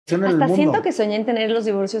Hasta siento que soñé en tener los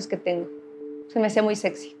divorcios que tengo. Se me hacía muy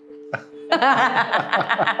sexy. Para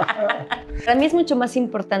mí es mucho más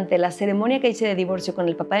importante la ceremonia que hice de divorcio con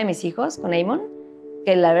el papá de mis hijos, con Eamon,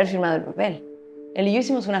 que el haber firmado el papel. Él y yo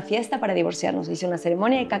hicimos una fiesta para divorciarnos. Hice una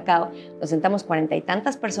ceremonia de cacao. Nos sentamos 40 y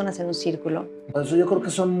tantas personas en un círculo. Por eso yo creo que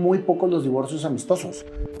son muy pocos los divorcios amistosos.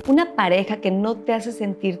 Una pareja que no te hace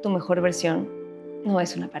sentir tu mejor versión no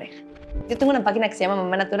es una pareja. Yo tengo una página que se llama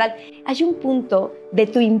Mamá Natural. Hay un punto de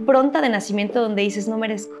tu impronta de nacimiento donde dices no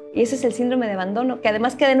merezco. Y ese es el síndrome de abandono, que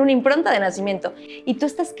además queda en una impronta de nacimiento. Y tú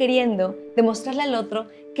estás queriendo demostrarle al otro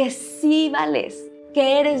que sí vales,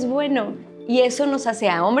 que eres bueno. Y eso nos hace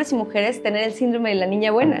a hombres y mujeres tener el síndrome de la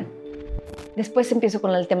niña buena. Después empiezo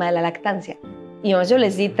con el tema de la lactancia. Y yo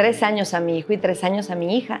les di 3 años a mi hijo y 3 años a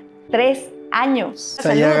mi hija. 3 años. O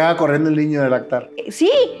sea, llegaba corriendo el niño de lactar.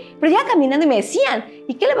 Sí, pero ya caminando y me decían,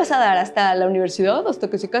 ¿y qué le vas a dar hasta la universidad? Hasta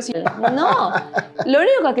que se case. No, lo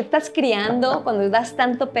único que estás criando cuando das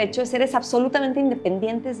tanto pecho es eres absolutamente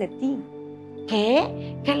independientes de ti.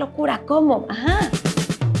 ¿Qué? ¡Qué locura! ¿Cómo? Ajá.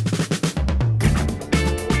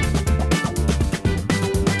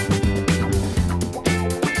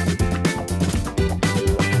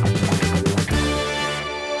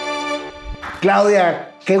 Claudia,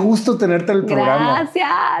 qué gusto tenerte en el programa. Gracias.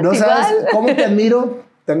 No igual. sabes cómo te admiro.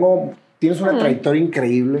 Tienes una trayectoria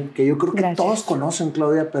increíble que yo creo que todos conocen,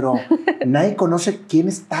 Claudia, pero nadie conoce quién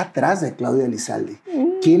está atrás de Claudia Lizaldi.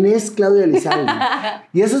 ¿Quién es Claudia Lizaldi?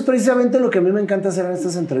 Y eso es precisamente lo que a mí me encanta hacer en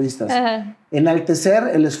estas entrevistas.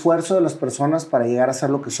 Enaltecer el esfuerzo de las personas para llegar a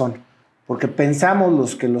ser lo que son. Porque pensamos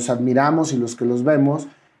los que los admiramos y los que los vemos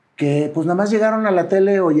que pues nada más llegaron a la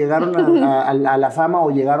tele o llegaron a la fama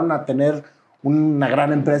o llegaron a tener una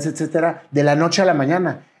gran empresa, etcétera, de la noche a la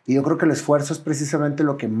mañana. Y yo creo que el esfuerzo es precisamente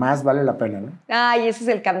lo que más vale la pena, ¿no? Ay, ese es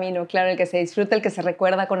el camino, claro, el que se disfruta, el que se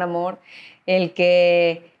recuerda con amor, el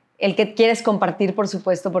que quieres compartir, por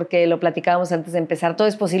supuesto, porque lo platicábamos antes de empezar, todo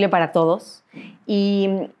es posible para todos. Y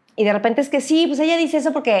de repente es que sí, pues ella dice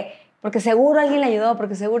eso porque seguro alguien le ayudó,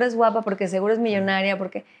 porque seguro es guapa, porque seguro es millonaria,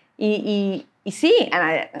 porque... Y sí.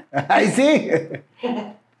 ¡Ay, sí!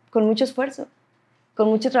 Con mucho esfuerzo, con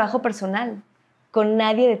mucho trabajo personal, con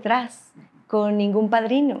nadie detrás, con ningún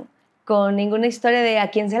padrino, con ninguna historia de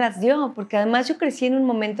a quién se las dio, porque además yo crecí en un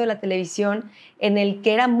momento de la televisión en el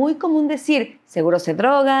que era muy común decir, seguro se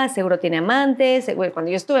droga, seguro tiene amantes.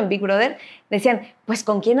 Cuando yo estuve en Big Brother, decían, pues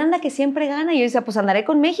 ¿con quién anda que siempre gana? Y yo decía, pues andaré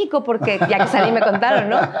con México, porque ya que salí me contaron,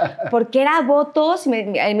 ¿no? Porque era votos, y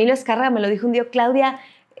Emilio Azcárraga me lo dijo un día, Claudia,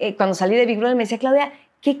 cuando salí de Big Brother me decía, Claudia,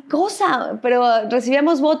 ¿qué cosa? Pero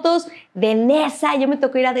recibíamos votos de Nesa. Yo me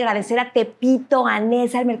tocó ir a agradecer a Tepito, a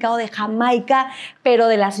Nesa, al mercado de Jamaica, pero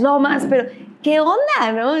de las Lomas. Pero, ¿qué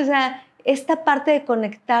onda, no? O sea, esta parte de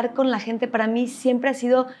conectar con la gente para mí siempre ha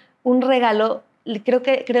sido un regalo. Creo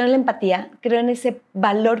en la empatía, creo en ese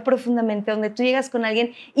valor profundamente, donde tú llegas con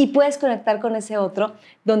alguien y puedes conectar con ese otro,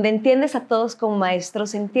 donde entiendes a todos como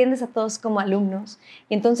maestros, entiendes a todos como alumnos.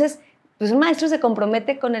 Y entonces, pues un maestro se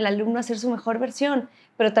compromete con el alumno a ser su mejor versión,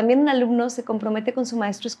 pero también un alumno se compromete con su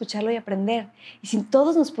maestro a escucharlo y aprender. Y si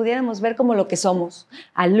todos nos pudiéramos ver como lo que somos,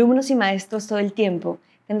 alumnos y maestros todo el tiempo,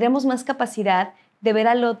 tendríamos más capacidad de ver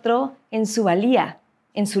al otro en su valía,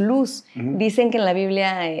 en su luz. Dicen que en la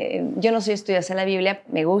Biblia, yo no soy estudiosa de la Biblia,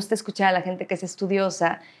 me gusta escuchar a la gente que es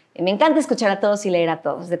estudiosa, me encanta escuchar a todos y leer a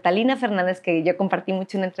todos. De Talina Fernández, que yo compartí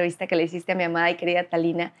mucho una entrevista que le hiciste a mi amada y querida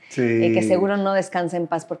Talina, que seguro no descansa en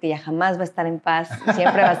paz porque ella jamás va a estar en paz,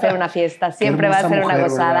 siempre va a ser una fiesta, siempre va a ser una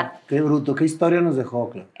gozada. ¿Verdad? Qué bruto, qué historia nos dejó,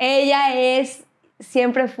 Clau. Ella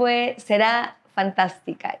siempre será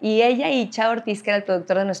fantástica. Y ella y Chao Ortiz, que era el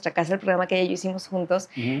productor de nuestra casa, el programa que ella y yo hicimos juntos,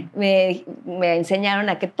 me enseñaron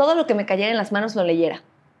a que todo lo que me cayera en las manos lo leyera.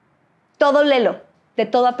 Todo léelo, de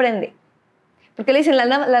todo aprende. Porque le dicen la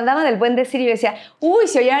dama del buen decir, y yo decía, uy,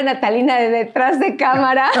 si oyera a Natalina de detrás de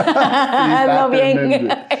cámara, lo bien,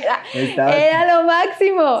 era lo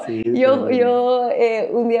máximo. Sí, yo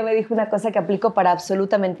un día me dijo una cosa que aplico para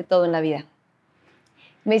absolutamente todo en la vida.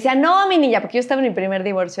 Me decía, no, mi niña, porque yo estaba en mi primer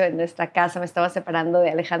divorcio en nuestra casa, me estaba separando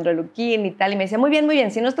de Alejandro Luquín y tal, y me decía, muy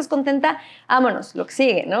bien, si no estás contenta, vámonos, lo que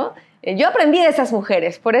sigue, ¿no? Yo aprendí de esas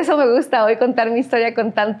mujeres, por eso me gusta hoy contar mi historia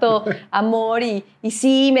con tanto amor y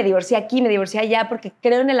sí, me divorcié aquí, me divorcié allá, porque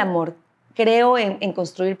creo en el amor, creo en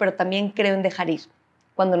construir, pero también creo en dejar ir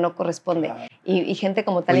cuando no corresponde. Claro. Y gente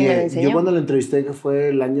como Talina me lo enseñó. Yo cuando la entrevisté, que fue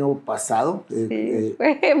el año pasado, sí,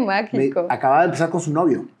 fue mágico. Acababa de empezar con su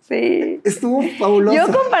novio. Sí. Estuvo fabuloso.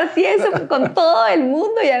 Yo compartí eso con todo el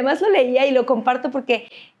mundo y además lo leía y lo comparto porque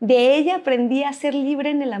de ella aprendí a ser libre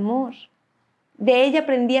en el amor. De ella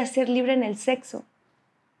aprendí a ser libre en el sexo.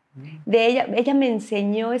 De ella me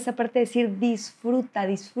enseñó esa parte de decir disfruta,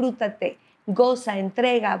 disfrútate, goza,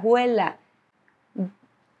 entrega, vuela.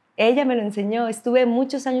 Ella me lo enseñó. Estuve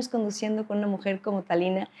muchos años conduciendo con una mujer como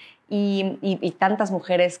Talina y tantas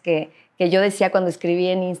mujeres que yo decía cuando escribí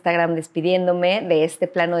en Instagram despidiéndome de este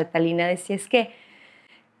plano de Talina, decía, es que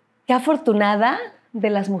qué afortunada de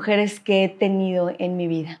las mujeres que he tenido en mi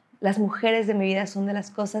vida. Las mujeres de mi vida son de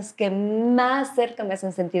las cosas que más cerca me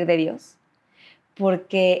hacen sentir de Dios,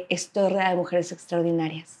 porque estoy rodeada de mujeres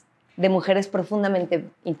extraordinarias, de mujeres profundamente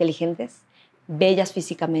inteligentes, bellas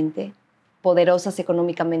físicamente, poderosas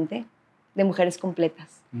económicamente, de mujeres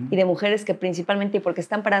completas y de mujeres que principalmente, y porque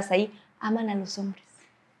están paradas ahí, aman a los hombres.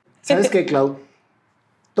 ¿Sabes qué, Clau?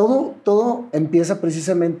 Todo empieza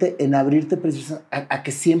precisamente en abrirte a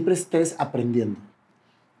que siempre estés aprendiendo.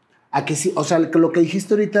 A que sí, o sea, lo que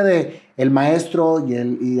dijiste ahorita de el maestro y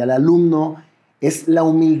el alumno es la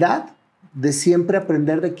humildad de siempre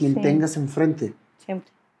aprender de quien tengas enfrente.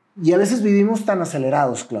 Siempre. Y a veces vivimos tan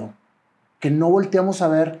acelerados, Clau, que no volteamos a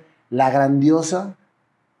ver la grandiosa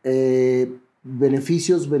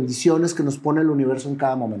beneficios, bendiciones que nos pone el universo en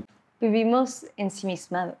cada momento. Vivimos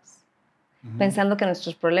ensimismados, pensando que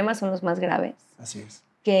nuestros problemas son los más graves. Así es.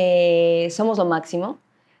 Que somos lo máximo.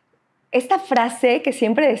 Esta frase que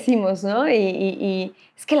siempre decimos, ¿no? Y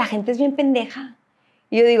es que la gente es bien pendeja.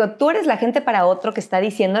 Y yo digo, tú eres la gente para otro que está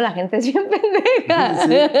diciendo la gente es bien pendeja.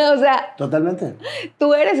 Sí, o sea, totalmente.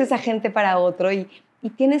 Tú eres esa gente para otro y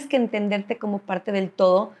tienes que entenderte como parte del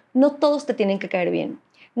todo. No todos te tienen que caer bien.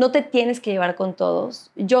 No te tienes que llevar con todos.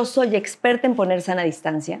 Yo soy experta en poner sana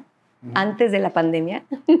distancia. Antes de la pandemia,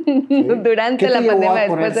 durante la pandemia,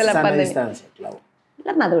 después de la pandemia. Distancia, Clau?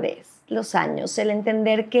 La madurez, los años, el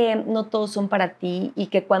entender que no todos son para ti y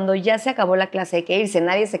que cuando ya se acabó la clase hay que irse.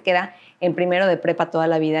 Nadie se queda en primero de prepa toda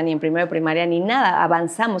la vida, ni en primero de primaria, ni nada.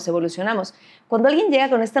 Avanzamos, evolucionamos. Cuando alguien llega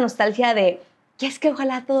con esta nostalgia de que es que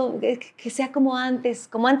ojalá todo que sea como antes.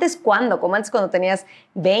 ¿Como antes cuándo? Como antes cuando tenías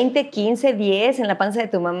 20, 15, 10 en la panza de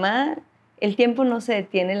tu mamá. El tiempo no se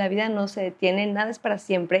detiene, la vida no se detiene, nada es para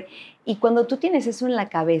siempre. Y cuando tú tienes eso en la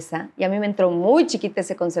cabeza, y a mí me entró muy chiquita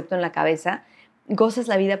ese concepto en la cabeza, gozas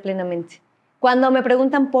la vida plenamente. Cuando me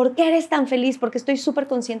preguntan, ¿por qué eres tan feliz? Porque estoy súper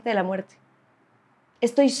consciente de la muerte.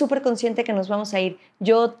 Estoy súper consciente que nos vamos a ir.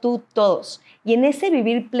 Yo, tú, todos. Y en ese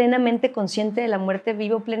vivir plenamente consciente de la muerte,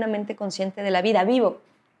 vivo plenamente consciente de la vida. Vivo.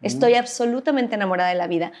 Estoy absolutamente enamorada de la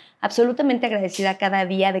vida, absolutamente agradecida cada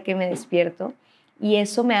día de que me despierto. Y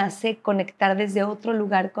eso me hace conectar desde otro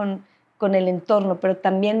lugar con el entorno, pero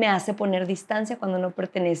también me hace poner distancia cuando no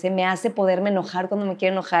pertenece, me hace poderme enojar cuando me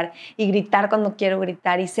quiero enojar y gritar cuando quiero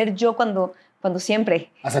gritar y ser yo cuando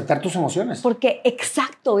siempre. Aceptar tus emociones. Porque,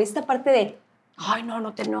 exacto, esta parte de, ay,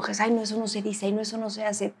 no te enojes, ay, no, eso no se dice, ay, no, eso no se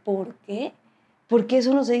hace. ¿Por qué? ¿Por qué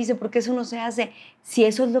eso no se dice? ¿Por qué eso no se hace? Si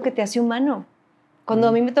eso es lo que te hace humano. Cuando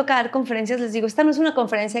a mí me toca dar conferencias, les digo, esta no es una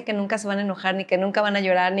conferencia que nunca se van a enojar, ni que nunca van a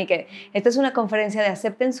llorar, ni que... Esta es una conferencia de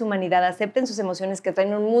acepten su humanidad, acepten sus emociones, que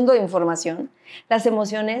traen un mundo de información. Las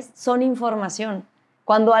emociones son información.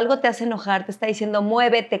 Cuando algo te hace enojar, te está diciendo,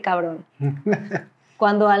 muévete, cabrón.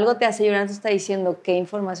 Cuando algo te hace llorar, te está diciendo, ¿qué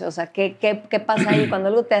información? O sea, ¿qué pasa ahí? Cuando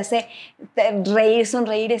algo te hace reír,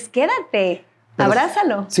 sonreír, es quédate,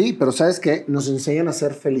 abrázalo. Sí, pero ¿sabes qué? Nos enseñan a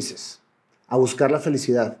ser felices, a buscar la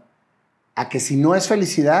felicidad. A que si no es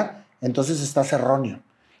felicidad, entonces estás erróneo.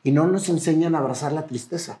 Y no nos enseñan a abrazar la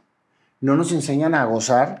tristeza. No nos enseñan a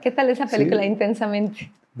gozar. ¿Qué tal esa película, Intensamente?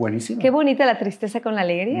 Buenísimo. Qué bonita la tristeza con la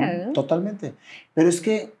alegría, ¿no? Totalmente. Pero es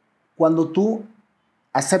que cuando tú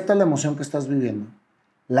aceptas la emoción que estás viviendo,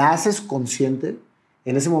 la haces consciente,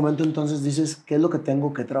 en ese momento entonces dices, ¿qué es lo que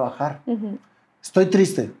tengo que trabajar? Estoy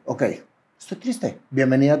triste. Ok, estoy triste.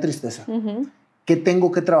 Bienvenida a tristeza. ¿Qué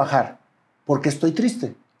tengo que trabajar? Porque estoy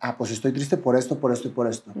triste. Ah, pues estoy triste por esto, por esto y por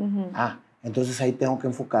esto. Ah, entonces ahí tengo que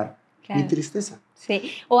enfocar mi tristeza.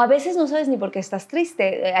 Sí, o a veces no sabes ni por qué estás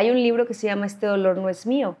triste. Hay un libro que se llama Este dolor no es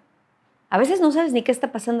mío. A veces no sabes ni qué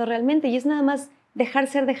está pasando realmente y es nada más dejar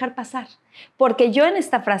ser, dejar pasar. Porque yo en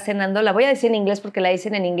esta frase, Nando, la voy a decir en inglés porque la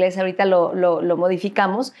dicen en inglés, ahorita lo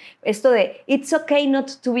modificamos, esto de it's okay not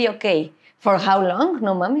to be okay. For how long?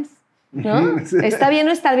 No mames. ¿No? Sí. Está bien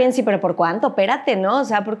no estar bien, sí, pero ¿por cuánto? Espérate, ¿no? O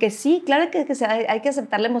sea, porque sí, claro que hay que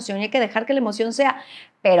aceptar la emoción y hay que dejar que la emoción sea,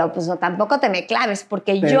 pero pues no, tampoco te me claves,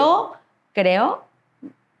 porque yo creo,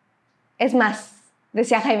 es más,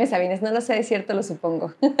 decía Jaime Sabines, no lo sé de cierto, lo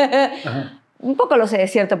supongo. Un poco lo sé de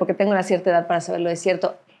cierto porque tengo una cierta edad para saberlo de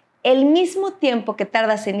cierto. El mismo tiempo que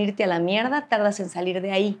tardas en irte a la mierda, tardas en salir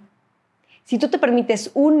de ahí. Si tú te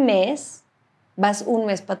permites un mes, vas un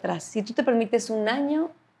mes para atrás. Si tú te permites un año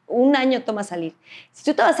toma salir. Si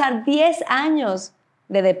tú te vas a dar 10 años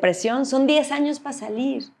de depresión, son 10 años para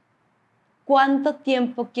salir. ¿cuánto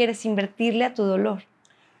tiempo quieres invertirle a tu dolor?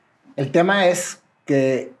 El tema es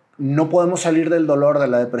que no podemos salir del dolor, de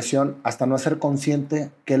la depresión, hasta no ser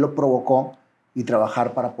consciente qué lo provocó y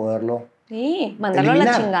trabajar para poderlo mandarlo eliminar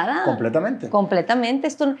a la chingada. Completamente. Completamente.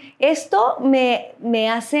 Esto me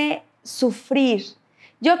hace sufrir.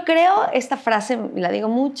 Yo creo, esta frase la digo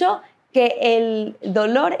mucho, que el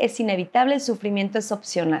dolor es inevitable, el sufrimiento es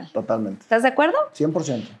opcional. Totalmente. ¿Estás de acuerdo?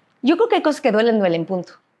 100%. Yo creo que hay cosas que duelen,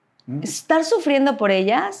 punto. Estar sufriendo por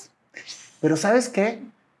ellas... Pero ¿sabes qué?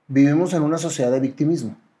 Vivimos en una sociedad de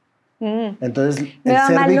victimismo. Entonces, me va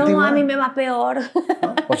ser mal, víctima... no, a mí me va peor.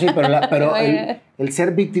 ¿No? Pues sí, pero el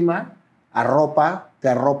ser víctima te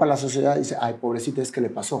arropa la sociedad y dice, ay, pobrecita, es que le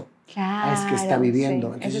pasó. Claro, es que está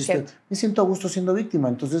viviendo. Sí, entonces, me siento a gusto siendo víctima,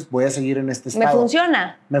 entonces voy a seguir en este estado.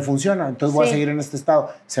 Me funciona, entonces voy a seguir en este estado.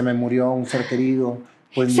 Se me murió un ser querido.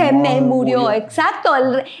 Pues se me murió, exacto.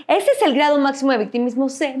 Ese es el grado máximo de victimismo.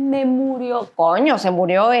 Se me murió. Coño, se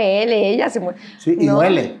murió él, ella se murió. Sí, y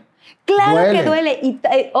duele. Claro que duele. Y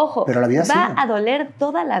ojo, pero la vida va sigue. a doler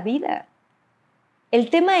toda la vida. El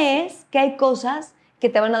tema es que hay cosas que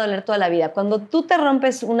te van a doler toda la vida. Cuando tú te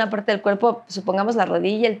rompes una parte del cuerpo, supongamos la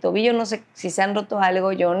rodilla, el tobillo, no sé si se han roto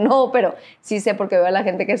algo, yo no, pero sí sé porque veo a la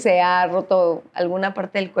gente que se ha roto alguna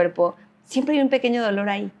parte del cuerpo. Siempre hay un pequeño dolor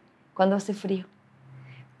ahí, cuando hace frío.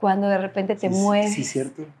 Cuando de repente te mueves, sí,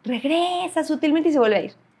 cierto. Regresa sutilmente y se vuelve a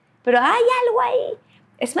ir. Pero hay algo ahí.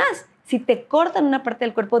 Es más, si te cortan una parte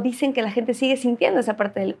del cuerpo, dicen que la gente sigue sintiendo esa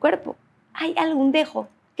parte del cuerpo. Hay algún dejo,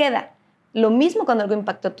 queda. Lo mismo cuando algo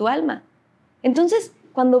impactó tu alma. Entonces,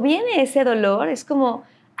 cuando viene ese dolor, es como,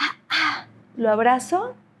 lo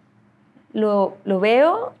abrazo, lo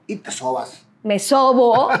veo. Y te sobas. Me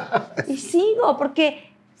sobo y sigo,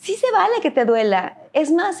 porque sí se vale que te duela.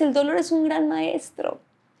 Es más, el dolor es un gran maestro.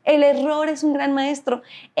 El error es un gran maestro.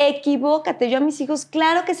 Equivócate. Yo a mis hijos,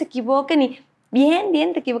 claro que se equivoquen y bien,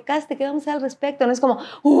 te equivocaste, ¿qué vamos a hacer al respecto? No es como,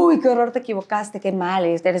 uy, qué horror, te equivocaste, qué mal,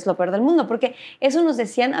 eres lo peor del mundo, porque eso nos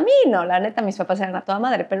decían, a mí no, la neta, mis papás eran a toda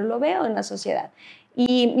madre, pero lo veo en la sociedad.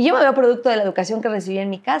 Y yo me veo producto de la educación que recibí en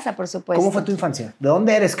mi casa, por supuesto. ¿Cómo fue tu infancia? ¿De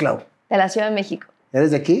dónde eres, Clau? De la Ciudad de México.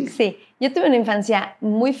 ¿Eres de aquí? Sí, yo tuve una infancia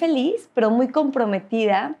muy feliz, pero muy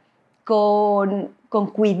comprometida con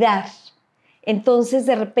cuidar. Entonces,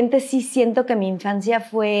 de repente sí siento que mi infancia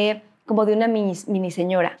fue como de una mini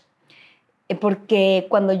señora. Porque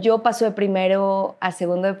cuando yo paso de primero a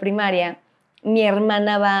segundo de primaria, mi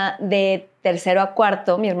hermana va de tercero a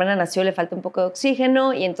cuarto. Mi hermana nació, le falta un poco de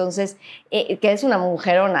oxígeno y entonces, que es una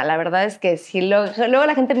mujerona. La verdad es que sí, luego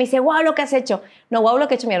la gente me dice, wow, lo que has hecho. No, wow, lo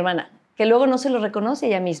que ha hecho mi hermana, que luego no se lo reconoce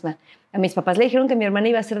ella misma. A mis papás le dijeron que mi hermana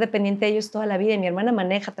iba a ser dependiente de ellos toda la vida y mi hermana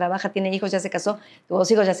maneja, trabaja, tiene hijos, ya se casó, tuvo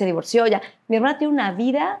 2 hijos, ya se divorció. Mi hermana tiene una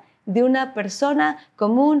vida de una persona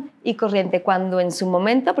común y corriente, cuando en su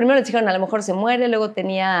momento, primero les dijeron a lo mejor se muere, luego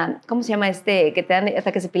tenía, ¿cómo se llama que te dan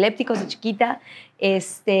ataques epilépticos de chiquita?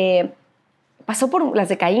 Pasó por las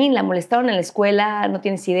de Caín, la molestaron en la escuela, no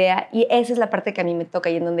tienes idea, y esa es la parte que a mí me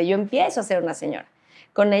toca y en donde yo empiezo a ser una señora.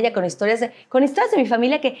 Con ella, con historias de mi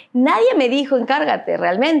familia que nadie me dijo, encárgate,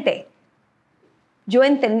 realmente. Yo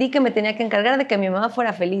entendí que me tenía que encargar de que mi mamá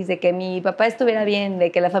fuera feliz, de que mi papá estuviera bien,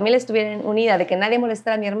 de que la familia estuviera unida, de que nadie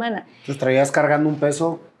molestara a mi hermana. Entonces traías cargando un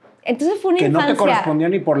peso. Entonces fue una que infancia. No te correspondía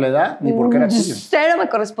ni por la edad, ni porque era tuyo. Cero me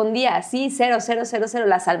correspondía, sí, cero,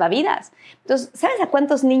 las salvavidas. Entonces, ¿sabes a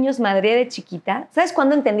cuántos niños madré de chiquita? ¿Sabes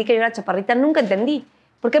cuándo entendí que yo era chaparrita? Nunca entendí,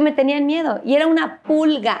 porque me tenían miedo. Y era una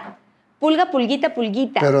pulga. Pulguita.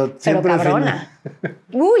 Pero cabrona.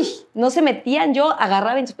 Uy, no se metían. Yo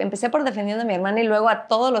agarraba, empecé por defendiendo a mi hermana y luego a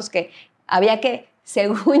todos los que había que,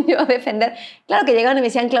 según yo, defender. Claro que llegaban y me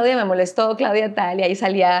decían, Claudia me molestó, Claudia tal, y ahí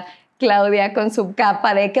salía Claudia con su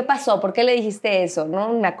capa de, ¿qué pasó? ¿Por qué le dijiste eso? ¿No?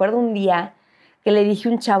 Me acuerdo un día que le dije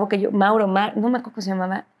a un chavo que yo, Mauro, no me acuerdo cómo se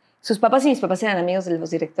llamaba, sus papás y mis papás eran amigos de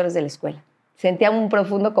los directores de la escuela. Sentía un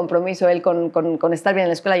profundo compromiso él con estar bien en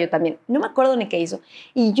la escuela, yo también. No me acuerdo ni qué hizo.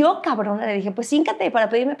 Y yo, cabrona, le dije, pues híncate para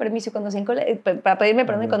pedirme permiso. Para pedirme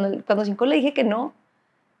perdón, y cuando se hincó le dije que no.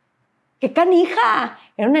 ¡Qué canija!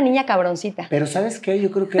 Era una niña cabroncita. Pero ¿sabes qué?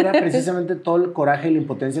 Yo creo que era precisamente todo el coraje y la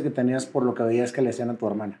impotencia que tenías por lo que veías que le hacían a tu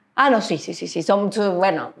hermana. Ah, no, sí.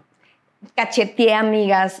 Bueno, cacheteé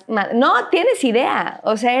amigas. No tienes idea.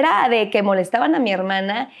 O sea, era de que molestaban a mi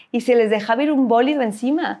hermana y se les dejaba ir un bólido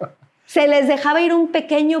encima. Se les dejaba ir un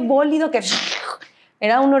pequeño bólido que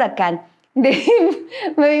era un huracán. A mí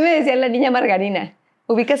me decían la niña margarina.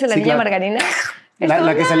 ¿Ubicas a la niña margarina?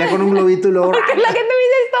 La que salía con un globito y luego... Porque la gente me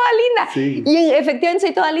dice, es toda linda. Sí. Y efectivamente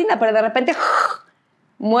soy toda linda, pero de repente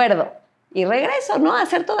muerdo. Y regreso, ¿no? A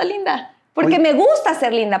ser toda linda. Porque me gusta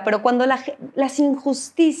ser linda, pero cuando las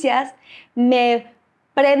injusticias me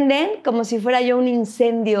prenden como si fuera yo un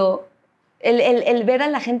incendio. El ver a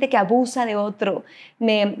la gente que abusa de otro.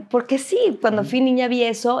 Porque sí, cuando fui niña vi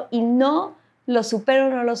eso y no lo supero,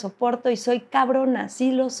 no lo soporto y soy cabrona,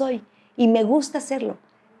 sí lo soy. Y me gusta hacerlo.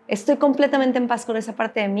 Estoy completamente en paz con esa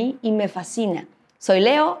parte de mí y me fascina. Soy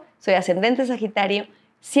Leo, soy ascendente Sagitario.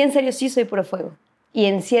 Sí, en serio, sí soy puro fuego. Y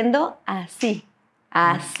enciendo así,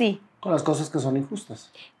 así. Con las cosas que son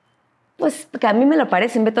injustas. Pues que a mí me lo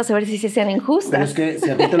parecen, vete a saber si sean injustas. Pero es que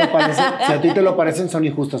si a ti te lo parecen, si a ti te lo parecen, son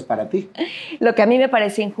injustas para ti. Lo que a mí me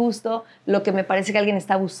parece injusto, lo que me parece que alguien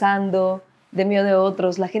está abusando de mí o de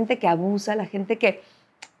otros, la gente que abusa, la gente que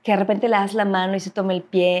de repente le das la mano y se toma el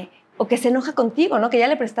pie, o que se enoja contigo, ¿no? Que ya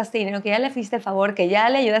le prestaste dinero, que ya le fuiste el favor, que ya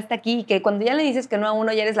le ayudaste aquí, y que cuando ya le dices que no a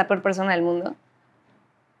uno, ya eres la peor persona del mundo.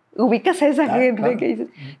 Ubicas a esa gente claro. que dices,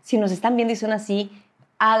 si nos están viendo y son así,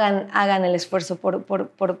 hagan el esfuerzo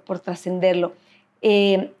por trascenderlo.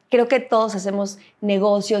 Creo que todos hacemos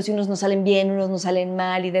negocios y unos nos salen bien, unos nos salen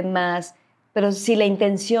mal y demás, pero si la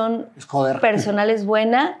intención personal es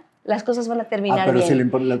buena, las cosas van a terminar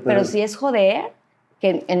bien. Pero si es joder,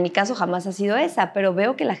 que en mi caso jamás ha sido esa, pero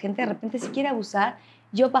veo que la gente de repente si quiere abusar,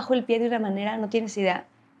 yo bajo el pie de una manera, no tienes idea.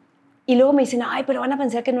 Y luego me dicen, ay, pero van a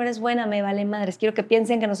pensar que no eres buena, me vale madres, quiero que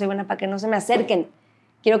piensen que no soy buena para que no se me acerquen.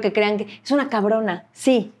 Quiero que crean que es una cabrona.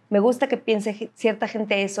 Sí, me gusta que piense cierta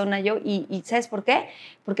gente eso, Nayo, y ¿sabes por qué?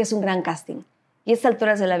 Porque es un gran casting. Y a estas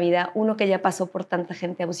alturas de la vida, uno que ya pasó por tanta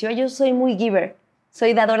gente abusiva, yo soy muy giver,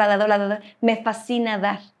 soy dadora. Me fascina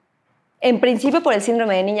dar. En principio por el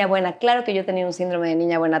síndrome de niña buena. Claro que yo tenía un síndrome de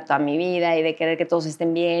niña buena toda mi vida y de querer que todos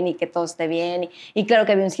estén bien y que todo esté bien. Y claro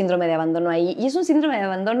que había un síndrome de abandono ahí. Y es un síndrome de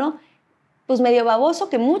abandono pues medio baboso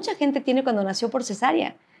que mucha gente tiene cuando nació por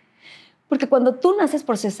cesárea. Porque cuando tú naces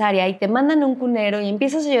por cesárea y te mandan a un cunero y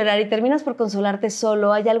empiezas a llorar y terminas por consolarte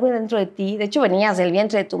solo, hay algo dentro de ti. De hecho, venías del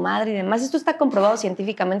vientre de tu madre y demás. Esto está comprobado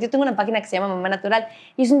científicamente. Yo tengo una página que se llama Mamá Natural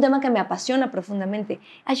y es un tema que me apasiona profundamente.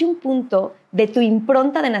 Hay un punto de tu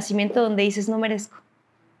impronta de nacimiento donde dices, no merezco.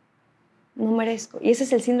 No merezco. Y ese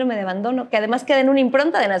es el síndrome de abandono, que además queda en una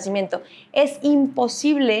impronta de nacimiento. Es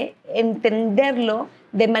imposible entenderlo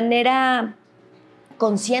de manera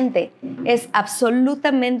consciente, es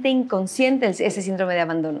absolutamente inconsciente ese síndrome de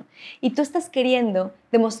abandono. Y tú estás queriendo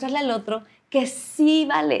demostrarle al otro que sí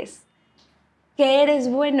vales, que eres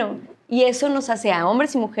bueno. Y eso nos hace a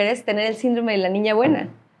hombres y mujeres tener el síndrome de la niña buena.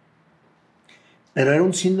 Pero era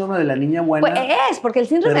un síndrome de la niña buena. Pues porque el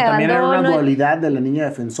síndrome de abandono... Pero también era una dualidad de la niña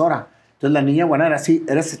defensora. Entonces la niña buena era así,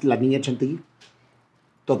 eres la niña chantilly.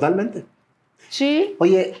 Totalmente. Sí.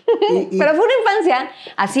 Oye, pero fue una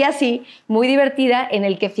infancia así, muy divertida, en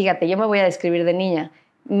el que, fíjate, yo me voy a describir de niña.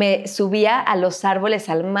 Me subía a los árboles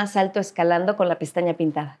al más alto escalando con la pestaña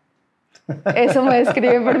pintada. Eso me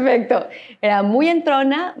describe perfecto. Era muy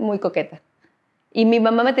entrona, muy coqueta. Y mi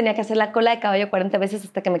mamá me tenía que hacer la cola de caballo 40 veces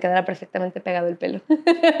hasta que me quedara perfectamente pegado el pelo.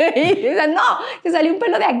 Y decía, no, te salió un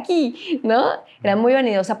pelo de aquí, ¿no? Era muy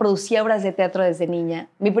vanidosa, producía obras de teatro desde niña.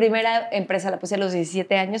 Mi primera empresa la puse a los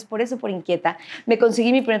 17 años, por eso, por inquieta. Me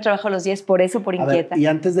conseguí mi primer trabajo a los 10, por eso, por inquieta. A ver, y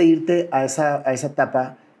antes de irte a esa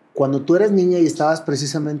etapa, cuando tú eres niña y estabas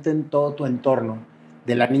precisamente en todo tu entorno,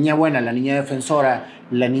 de la niña buena, la niña defensora,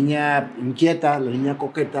 la niña inquieta, la niña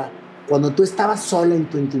coqueta, cuando tú estabas sola en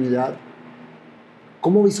tu intimidad,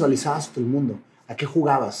 ¿cómo visualizabas tu mundo? ¿A qué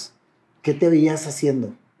jugabas? ¿Qué te veías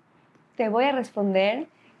haciendo? Te voy a responder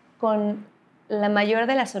con la mayor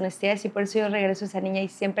de las honestidades y por eso yo regreso a esa niña y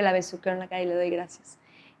siempre la besuqueo en la cara y le doy gracias.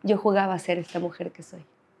 Yo jugaba a ser esta mujer que soy.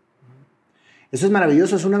 Eso es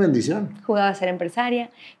maravilloso, es una bendición. Jugaba a ser empresaria,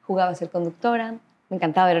 jugaba a ser conductora. Me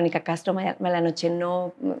encantaba Verónica Castro, la noche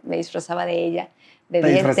no, me disfrazaba de ella.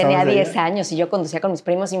 Tenía 10 años y yo conducía con mis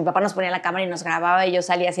primos y mi papá nos ponía la cámara y nos grababa y yo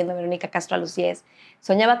salía haciendo Verónica Castro a los 10.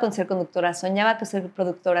 Soñaba con ser conductora, soñaba con ser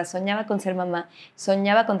productora, soñaba con ser mamá,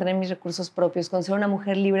 soñaba con tener mis recursos propios, con ser una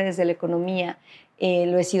mujer libre desde la economía.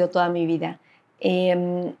 Lo he sido toda mi vida.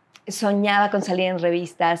 Soñaba con salir en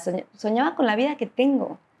revistas, soñaba con la vida que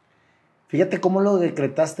tengo. Fíjate cómo lo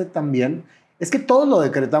decretaste también. Es que todos lo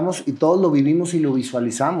decretamos y todos lo vivimos y lo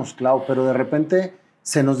visualizamos, Clau, pero de repente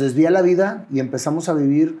se nos desvía la vida y empezamos a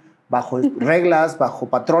vivir bajo reglas, bajo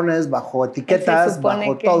patrones, bajo etiquetas,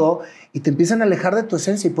 bajo todo, y te empiezan a alejar de tu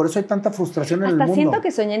esencia y por eso hay tanta frustración en el mundo. Hasta siento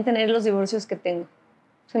que soñé en tener los divorcios que tengo.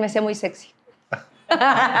 Se me hacía muy sexy.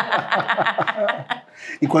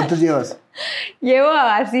 ¿Y cuántos llevas? Llevo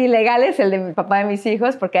así legales el de mi papá de mis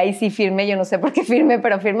hijos, porque ahí sí firmé, yo no sé por qué firmé,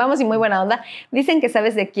 pero firmamos y muy buena onda. Dicen que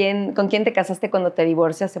sabes con quién te casaste cuando te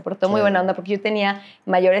divorcias, se portó muy buena onda, porque yo tenía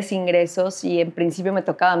mayores ingresos y en principio me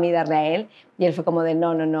tocaba a mí darle a él, y él fue como de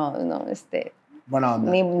no, buena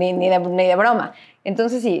onda. Ni de broma.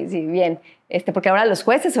 Entonces sí, bien. porque ahora los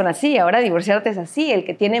jueces son así, ahora divorciarte es así, el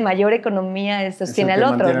que tiene mayor economía sostiene al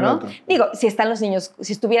otro, ¿no? Digo, si están los niños,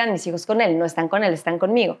 si estuvieran mis hijos con él, no están con él, están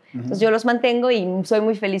conmigo. Entonces yo los mantengo y soy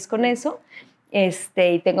muy feliz con eso.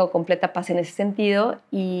 Y tengo completa paz en ese sentido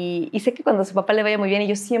y sé que cuando a su papá le vaya muy bien, y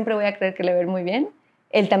yo siempre voy a creer que le va a ir muy bien,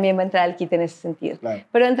 él también va a entrar al quite en ese sentido. Claro.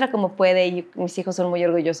 Pero entra como puede y mis hijos son muy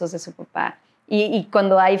orgullosos de su papá. Y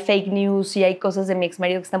cuando hay fake news y hay cosas de mi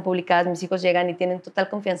exmarido que están publicadas, mis hijos llegan y tienen total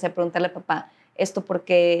confianza de preguntarle a papá esto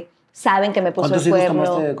porque saben que me puso el cuerno. ¿Cuántos hijos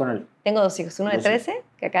tomaste con él? Tengo 2 hijos, uno de 13,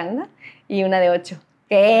 que acá anda, y una de 8.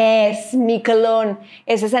 Que es mi clon,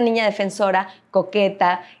 es esa niña defensora,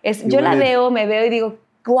 coqueta. Yo la veo, me veo y digo,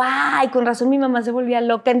 ¡guay! Con razón mi mamá se volvía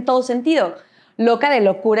loca en todo sentido. Loca de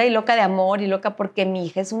locura y loca de amor y loca porque mi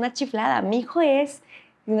hija es una chiflada. Mi hijo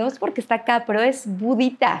no es porque está acá, pero es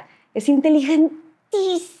budita. Es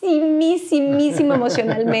inteligentísimo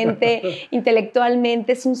emocionalmente,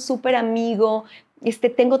 intelectualmente, es un súper amigo.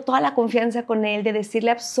 Tengo toda la confianza con él de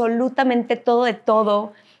decirle absolutamente todo de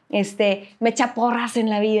todo. Me echa porras en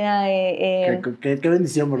la vida. Qué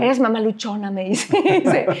bendición, ¿verdad? Eres mamá luchona, me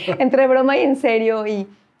dice, entre broma y en serio. Y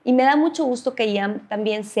me da mucho gusto que Ian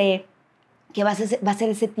también sé que va a ser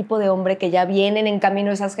ese tipo de hombre que ya vienen en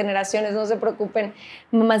camino esas generaciones, no se preocupen,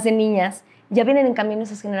 mamás de niñas, ya vienen en camino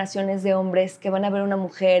esas generaciones de hombres que van a ver una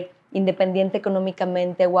mujer independiente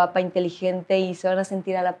económicamente, guapa, inteligente y se van a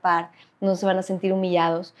sentir a la par, no se van a sentir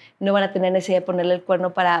humillados, no van a tener necesidad de ponerle el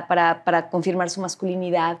cuerno para confirmar su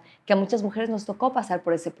masculinidad, que a muchas mujeres nos tocó pasar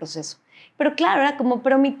por ese proceso. Pero claro, era como,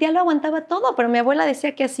 pero mi tía lo aguantaba todo, pero mi abuela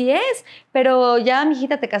decía que así es, pero ya,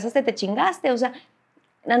 mijita, te casaste, te chingaste, o sea,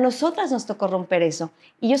 a nosotras nos tocó romper eso.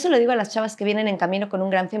 Y yo se lo digo a las chavas que vienen en camino con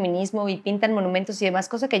un gran feminismo y pintan monumentos y demás,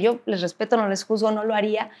 cosa que yo les respeto, no les juzgo, no lo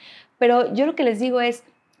haría. Pero yo lo que les digo es,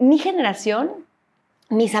 mi generación,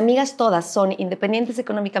 mis amigas todas son independientes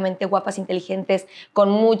económicamente, guapas, inteligentes,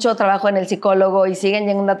 con mucho trabajo en el psicólogo y siguen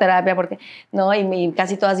yendo a terapia porque, ¿no? Y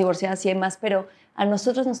casi todas divorciadas y demás, pero a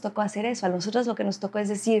nosotros nos tocó hacer eso. A nosotros lo que nos tocó es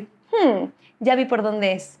decir, ya vi por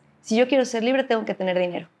dónde es. Si yo quiero ser libre, tengo que tener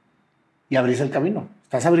dinero. Y abrís el camino.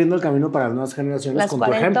 Estás abriendo el camino para las nuevas generaciones con tu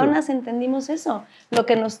ejemplo. Las cuarentonas entendimos eso. Lo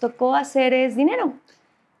que nos tocó hacer es dinero.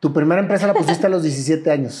 Tu primera empresa la pusiste a los 17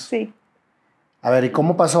 años. Sí. A ver, ¿y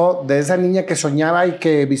cómo pasó de esa niña que soñaba y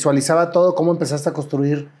que visualizaba todo? ¿Cómo empezaste a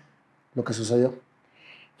construir lo que sucedió?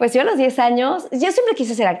 Pues yo a los 10 años, yo siempre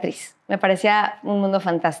quise ser actriz. Me parecía un mundo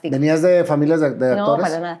fantástico. ¿Venías de familias de actores? No,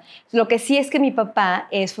 para nada. Lo que sí es que mi papá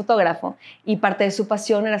es fotógrafo y parte de su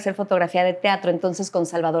pasión era hacer fotografía de teatro. Entonces, con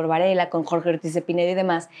Salvador Varela, con Jorge Ortiz de Pinedo y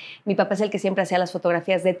demás, mi papá es el que siempre hacía las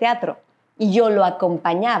fotografías de teatro. Y yo lo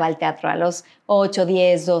acompañaba al teatro. A los 8,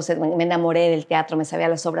 10, 12, me enamoré del teatro, me sabía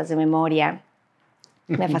las obras de memoria.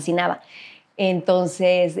 Me fascinaba.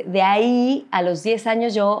 Entonces, de ahí, a los 10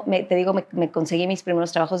 años, me conseguí mis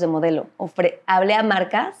primeros trabajos de modelo. Hablé a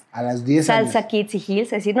marcas. A los 10 años. Salsa Kids y Heels.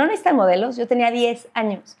 Es decir, no necesitan modelos. Yo tenía 10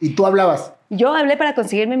 años. ¿Y tú hablabas? Yo hablé para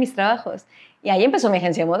conseguirme mis trabajos. Y ahí empezó mi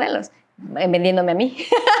agencia de modelos, vendiéndome a mí.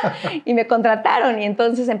 Y me contrataron. Y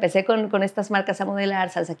entonces empecé con estas marcas a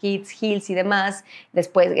modelar, Salsa Kids, Heels y demás.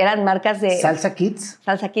 Después eran marcas de... ¿Salsa Kids?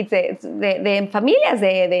 Salsa Kids de familias,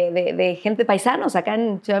 de gente paisanos acá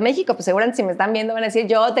en Ciudad de México. Pues seguramente si me están viendo van a decir,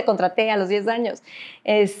 yo te contraté a los 10 años.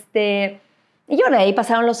 Y yo de ahí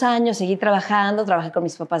pasaron los años, seguí trabajando, trabajé con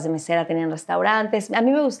mis papás de mesera, tenían restaurantes. A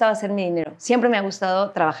mí me gustaba hacer mi dinero. Siempre me ha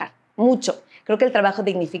gustado trabajar, mucho. Creo que el trabajo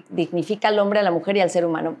dignifica al hombre, a la mujer y al ser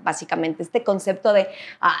humano, básicamente. Este concepto de,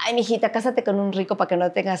 ay, mijita, cásate con un rico para que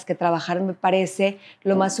no tengas que trabajar, me parece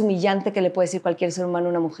lo más humillante que le puede decir cualquier ser humano a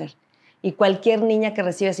una mujer. Y cualquier niña que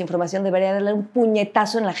recibe esa información debería darle un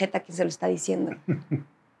puñetazo en la jeta a quien se lo está diciendo.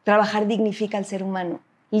 Trabajar dignifica al ser humano,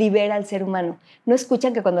 libera al ser humano. ¿No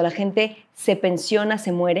escuchan que cuando la gente se pensiona,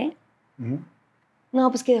 se muere?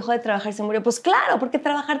 No, pues que dejó de trabajar, se murió. Pues claro, porque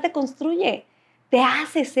trabajar te construye. Te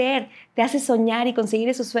hace ser, te hace soñar y conseguir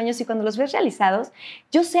esos sueños y cuando los ves realizados,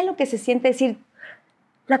 yo sé lo que se siente decir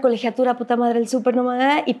la colegiatura, puta madre, el súper, no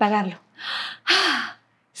me y pagarlo.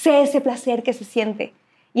 Sé ese placer que se siente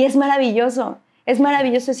y es maravilloso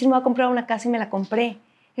decir me voy a comprar una casa y me la compré.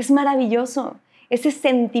 Es maravilloso. Ese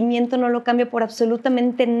sentimiento no lo cambio por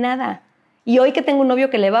absolutamente nada. Y hoy que tengo un novio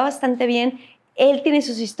que le va bastante bien, él tiene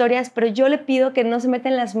sus historias, pero yo le pido que no se meta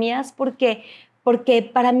en las mías porque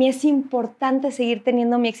para mí es importante seguir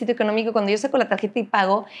teniendo mi éxito económico. Cuando yo saco la tarjeta y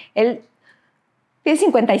pago, él tiene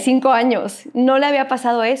 55 años, no le había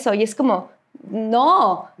pasado eso y es como,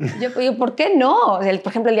 no, yo ¿por qué no?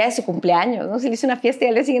 Por ejemplo, el día de su cumpleaños, ¿no? Se le hizo una fiesta y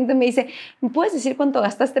al día siguiente me dice, ¿me puedes decir cuánto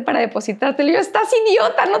gastaste para depositarte? Le digo, estás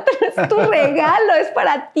idiota, no es tu regalo, es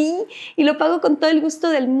para ti y lo pago con todo el gusto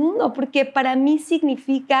del mundo porque para mí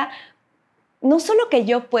significa no solo que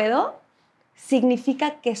yo puedo,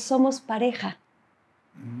 significa que somos pareja.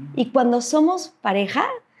 Y cuando somos pareja,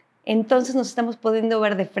 entonces nos estamos pudiendo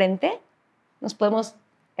ver de frente, nos podemos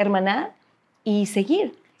hermanar y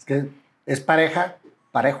seguir. Es que es pareja,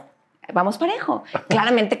 parejo. Vamos parejo.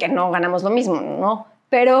 Claramente que no ganamos lo mismo, ¿no?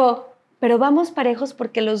 Pero vamos parejos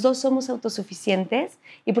porque los dos somos autosuficientes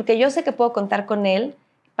y porque yo sé que puedo contar con él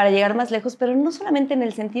para llegar más lejos, pero no solamente en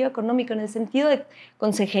el sentido económico, en el sentido de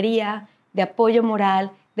consejería, de apoyo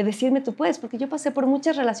moral, de decirme tú puedes, porque yo pasé por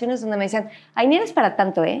muchas relaciones donde me decían, ay, ni eres para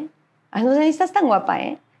tanto, ¿eh? Ay, no, ni estás tan guapa,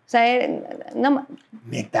 ¿eh? O sea, no.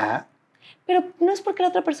 ¿Neta? Pero no es porque la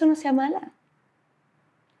otra persona sea mala.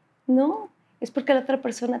 No, es porque la otra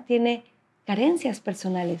persona tiene carencias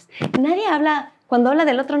personales. Nadie habla, cuando habla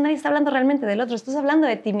del otro, nadie está hablando realmente del otro. Estás hablando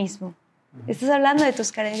de ti mismo. Estás hablando de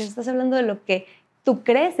tus carencias, estás hablando de lo que tú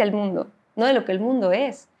crees del mundo, no de lo que el mundo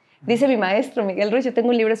es. Dice mi maestro, Miguel Ruiz, yo tengo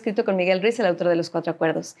un libro escrito con Miguel Ruiz, el autor de Los 4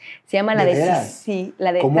 Acuerdos. Se llama La de... Sí,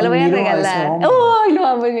 la de... ¿Cómo te lo voy a regalar. ¡Ay, lo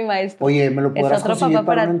amo, es mi maestro! Oye, ¿me lo podrás conseguir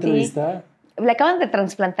para una ti. entrevista? Le acaban de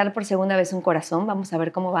trasplantar por segunda vez un corazón, vamos a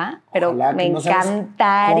ver cómo va, pero Ojalá, me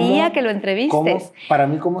encantaría que lo entrevistes. Para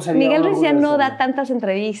mí, ¿cómo sería? Miguel Ruiz ya no da tantas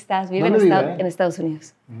entrevistas, vive en Estados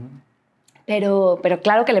Unidos. Pero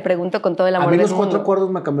claro que le pregunto con todo el amor del mundo. A mí Los 4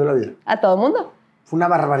 Acuerdos me cambió la vida. ¿A todo el mundo? Fue una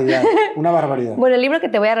barbaridad, una barbaridad. Bueno, el libro que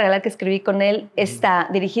te voy a regalar que escribí con él está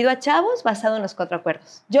dirigido a chavos, basado en Los 4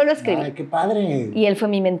 Acuerdos. Yo lo escribí. ¡Ay, qué padre! Y él fue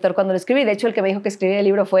mi mentor cuando lo escribí. De hecho, el que me dijo que escribir el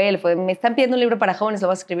libro fue él. Me están pidiendo un libro para jóvenes, lo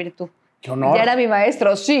vas a escribir tú. ¡Qué honor! Ya era mi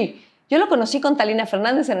maestro, sí. Yo lo conocí con Talina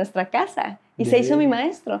Fernández en nuestra casa y se hizo mi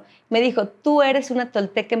maestro. Me dijo, tú eres una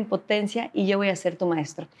tolteca en potencia y yo voy a ser tu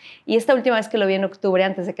maestro. Y esta última vez que lo vi en octubre,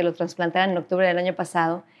 antes de que lo trasplantaran en octubre del año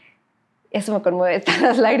pasado, eso me conmueve hasta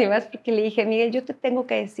las lágrimas porque le dije, Miguel, yo te tengo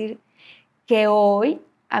que decir que hoy,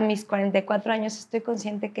 a mis 44 años, estoy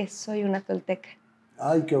consciente que soy una tolteca.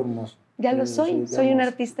 ¡Ay, qué hermoso! Ya lo soy. Soy un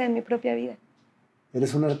artista de mi propia vida.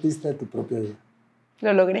 Eres un artista de tu propia vida.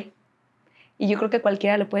 Lo logré. Y yo creo que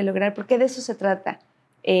cualquiera lo puede lograr, porque de eso se trata.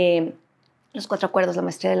 Los 4 Acuerdos, la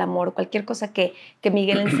maestría del amor, cualquier cosa que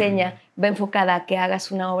Miguel enseña va enfocada a que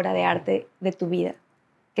hagas una obra de arte de tu vida,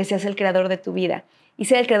 que seas el creador de tu vida. Y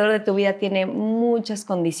ser el creador de tu vida tiene muchas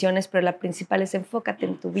condiciones, pero la principal es enfócate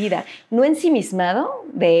en tu vida. No ensimismado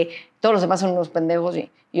de todos los demás son unos pendejos y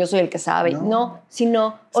yo soy el que sabe. No,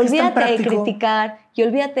 sino olvídate de criticar y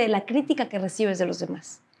olvídate de la crítica que recibes de los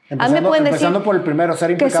demás. Empezando por el primero,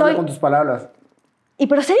 ser impecable con tus palabras.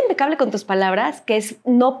 Pero ser impecable con tus palabras, que es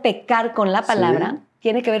no pecar con la palabra,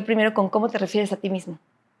 tiene que ver primero con cómo te refieres a ti mismo.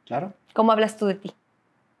 Claro. Cómo hablas tú de ti.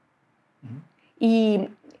 Y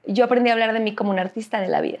yo aprendí a hablar de mí como un artista de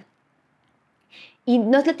la vida. Y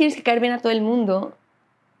no le tienes que caer bien a todo el mundo,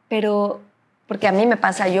 pero porque a mí me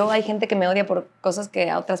pasa, hay gente que me odia por cosas que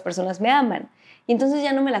a otras personas me aman. Y entonces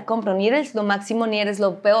ya no me la compro, ni eres lo máximo ni eres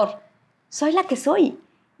lo peor. Soy la que soy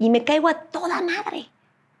y me caigo a toda madre.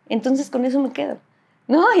 Entonces con eso me quedo.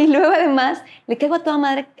 ¿No? Y luego además le caigo a toda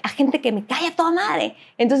madre a gente que me cae a toda madre.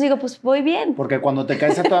 Entonces digo, pues voy bien. Porque cuando te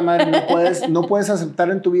caes a toda madre no puedes aceptar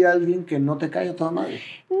en tu vida a alguien que no te cae a toda madre.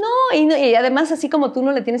 No, y además así como tú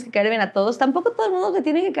no le tienes que caer bien a todos, tampoco todo el mundo te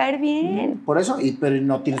tiene que caer bien. Por eso, pero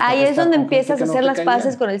no tienes que ahí es donde empiezas a hacer las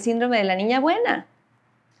paces con el síndrome de la niña buena.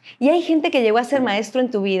 Y hay gente que llegó a ser maestro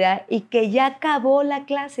en tu vida y que ya acabó la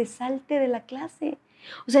clase, salte de la clase.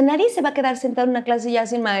 O sea, nadie se va a quedar sentado en una clase ya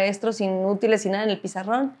sin maestros, sin útiles, sin nada en el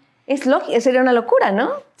pizarrón. Es lógico, sería una locura, ¿no?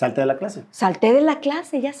 Salte de la clase. Salté de la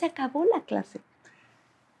clase, ya se acabó la clase.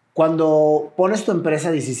 Cuando pones tu empresa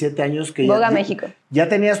a 17 años, que Boga México. Ya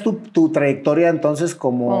tenías tu trayectoria entonces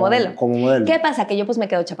como modelo. ¿Qué pasa? Que yo pues me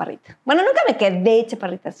quedo chaparrita. Bueno, nunca me quedé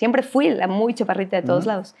chaparrita, siempre fui la muy chaparrita de todos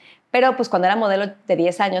lados. Pero pues cuando era modelo de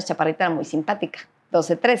 10 años, chaparrita era muy simpática,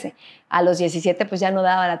 12, 13. A los 17 pues ya no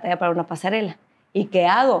daba la talla para una pasarela. ¿Y qué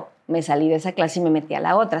hago? Me salí de esa clase y me metí a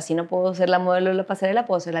la otra. Si no puedo ser la modelo de la pasarela,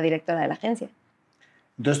 puedo ser la directora de la agencia.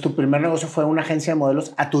 Entonces, tu primer negocio fue una agencia de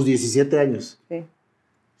modelos a tus 17 años. Sí.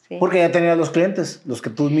 Porque ya tenías los clientes, los que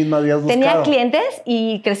tú misma habías buscado. Tenía clientes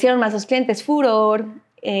y crecieron más los clientes. Furor,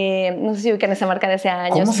 no sé si ubican esa marca de hace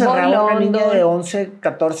años. ¿Cómo cerraba una niña de 11,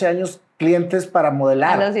 14 años clientes para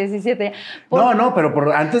modelar? A los 17.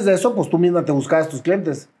 Pero antes de eso, pues tú misma te buscabas tus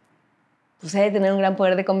clientes. Pues hay de tener un gran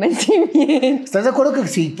poder de convencimiento. ¿Estás de acuerdo que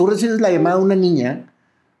si tú recibes la llamada de una niña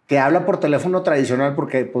que habla por teléfono tradicional,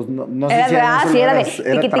 porque pues no sé si era de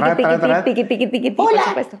tiqui, hola,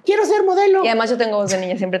 quiero ser modelo? Y además yo tengo voz de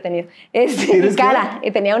niña, siempre he tenido. Cara, y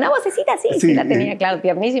tenía una vocecita así, sí, la tenía, claro,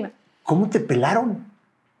 tiernísima. ¿Cómo te pelaron?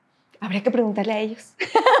 Habría que preguntarle a ellos.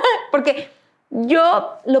 Porque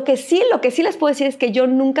yo, lo que sí les puedo decir es que yo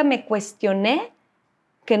nunca me cuestioné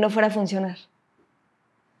que no fuera a funcionar.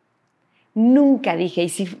 Nunca dije, ¿y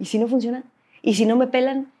si no funciona? ¿Y si no me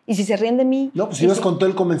pelan? ¿Y si se ríen de mí? No, pues ibas con todo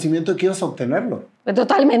el convencimiento de que ibas a obtenerlo.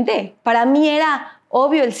 Totalmente. Para mí era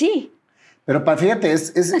obvio el sí. Pero fíjate,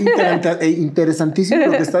 es interesantísimo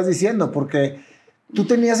lo que estás diciendo, porque tú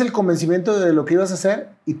tenías el convencimiento de lo que ibas a hacer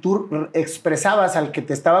y tú expresabas al que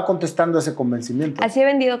te estaba contestando ese convencimiento. Así he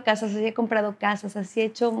vendido casas, así he comprado casas, así he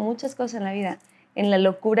hecho muchas cosas en la vida. En la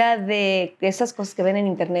locura de esas cosas que ven en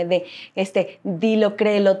internet de dilo,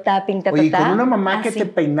 créelo, tapping, Oye, con una mamá que te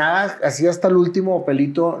peinaba así hasta el último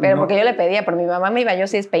pelito. Pero porque yo le pedía, por mi mamá me iba yo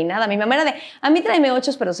así despeinada. Mi mamá era de, a mí tráeme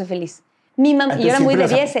 8, pero sé feliz. Mi mamá, y yo era muy de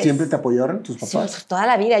 10. ¿Siempre te apoyaron tus papás? Sí, toda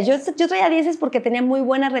la vida. Yo traía 10 porque tenía muy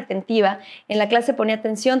buena retentiva. En la clase ponía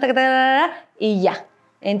atención, y ya.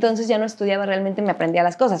 Entonces ya no estudiaba realmente, me aprendía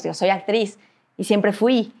las cosas. Yo soy actriz y siempre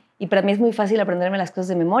fui. Y para mí es muy fácil aprenderme las cosas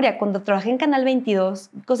de memoria. Cuando trabajé en Canal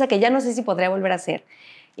 22, cosa que ya no sé si podría volver a hacer.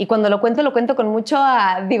 Y cuando lo cuento con mucho...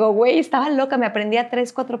 digo, güey, estaba loca. Me aprendía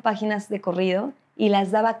 3, 4 páginas de corrido y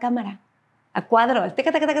las daba a cámara, a cuadro.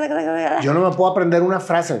 Yo no me puedo aprender una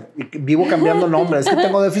frase. Vivo cambiando nombres. Es que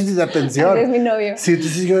tengo déficit de atención. Es mi novio. Sí,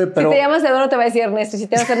 pero... Si te llamas Eduardo, te va a decir Ernesto. Si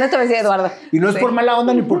te llamas Ernesto, te va a decir Eduardo. Y no es por mala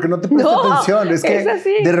onda ni porque no te preste atención. Es que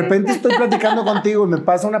así, de repente estoy platicando contigo y me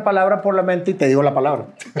pasa una palabra por la mente y te digo la palabra.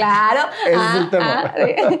 Claro. Ese es el tema.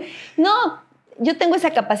 No, yo tengo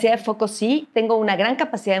esa capacidad de foco, sí. Tengo una gran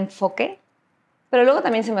capacidad de enfoque, pero luego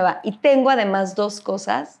también se me va. Y tengo además 2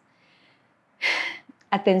 cosas.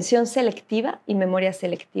 Atención selectiva y memoria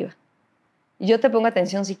selectiva. Yo te pongo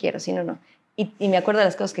atención si quiero, si no, no. Y me acuerdo de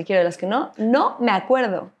las cosas que quiero, de las que no me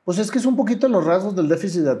acuerdo. Pues es que es un poquito los rasgos del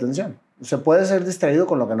déficit de atención. O sea, puedes ser distraído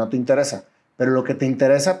con lo que no te interesa, pero lo que te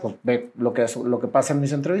interesa, pues ve lo que pasa en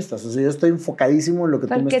mis entrevistas. O sea, yo estoy enfocadísimo en lo que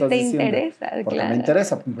tú me estás diciendo. Porque te interesa, porque claro. me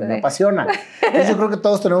interesa, me apasiona. Entonces yo creo que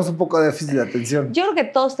todos tenemos un poco de déficit de atención. Yo creo que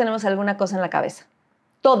todos tenemos alguna cosa en la cabeza.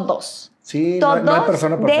 Todos. Sí, todos. No hay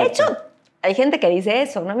persona perfecta. De hecho, hay gente que dice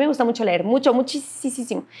eso, ¿no? A mí me gusta mucho leer,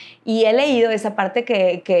 muchísimo. Y he leído esa parte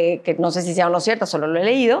que no sé si sea o no cierta, solo lo he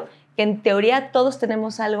leído, que en teoría todos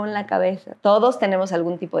tenemos algo en la cabeza. Todos tenemos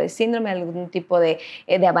algún tipo de síndrome, algún tipo de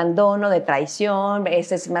abandono, de traición.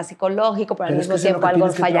 Ese es más psicológico, pero al mismo tiempo algo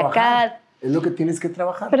falla acá. Es lo que tienes que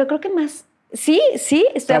trabajar. Pero creo que más... Sí, estoy de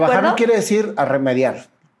acuerdo. Trabajar no quiere decir remediar.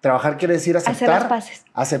 Trabajar quiere decir aceptar. Hacer las paces.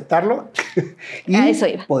 Aceptarlo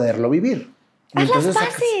y poderlo vivir. Y entonces,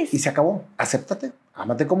 y se acabó. Acéptate,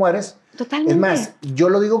 ámate como eres. Totalmente. Es más, yo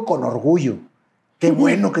lo digo con orgullo. Qué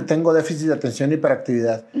bueno que tengo déficit de atención y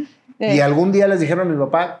hiperactividad. Y algún día les dijeron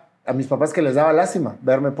a mis papás que les daba lástima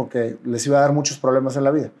verme porque les iba a dar muchos problemas en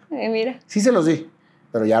la vida. Mira. Sí se los di,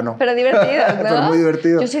 pero ya no. Pero divertido, ¿no? Pero muy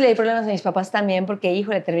divertido. Yo sí le di problemas a mis papás también porque,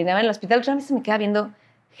 híjole, terminaba en el hospital. Otra vez se me queda viendo,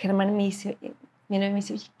 Germán me dice,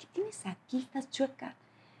 oye, ¿qué tienes aquí? Estás chueca.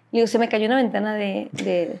 Y digo, se me cayó una ventana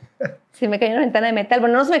se me cayó una ventana de metal.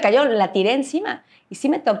 Bueno, no se me cayó, la tiré encima. Y si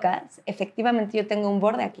me tocas, efectivamente yo tengo un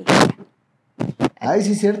borde aquí. Ay,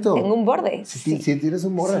 sí, es cierto. Tengo un borde. Sí, tienes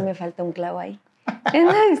un borde. Sí, me falta un clavo ahí.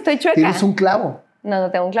 Estoy chueca. ¿Tienes un clavo?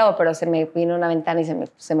 No tengo un clavo, pero se me vino una ventana y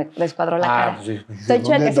se me descuadró la cara. Pues sí. Estoy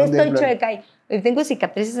chueca, estoy chueca. Y tengo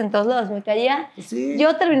cicatrices en todos lados. Me caía. Sí.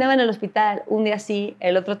 Yo terminaba en el hospital, un día sí,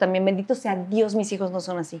 el otro también. Bendito sea Dios, mis hijos no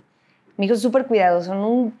son así. Mis hijos súper cuidadosos,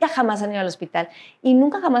 nunca jamás han ido al hospital y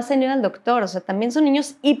nunca jamás han ido al doctor. O sea, también son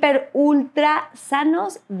niños hiper, ultra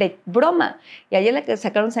sanos de broma. Y ayer le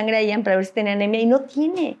sacaron sangre a Ian para ver si tenía anemia y no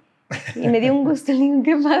tiene. Y me dio un gusto, le digo,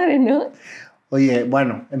 qué padre, ¿no? Oye,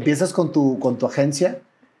 bueno, empiezas con tu agencia.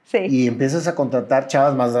 Sí. Y empiezas a contratar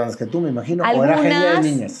chavas más grandes que tú, me imagino. ¿O era agencia de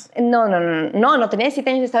niñas? No, tenía 17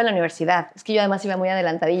 años y estaba en la universidad. Es que yo además iba muy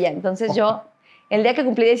adelantadilla. Entonces yo, el día que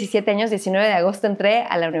cumplí 17 años, 19 de agosto, entré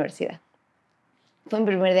a la universidad. Fue mi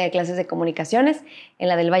primer día de clases de comunicaciones en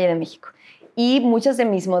la del Valle de México. Y muchas de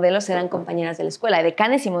mis modelos eran compañeras de la escuela,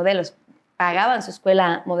 decanes y modelos. Pagaban su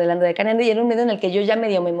escuela modelando, decaneando, y era un medio en el que yo ya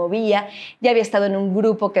medio me movía. Ya había estado en un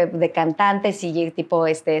grupo de cantantes y tipo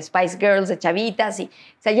Spice Girls, de chavitas. O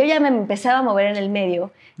sea, yo ya me empezaba a mover en el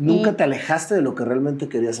medio. ¿Nunca te alejaste de lo que realmente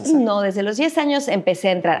querías hacer? No, desde los 10 años empecé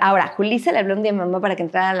a entrar. Ahora, Julissa le habló un día a mi mamá para que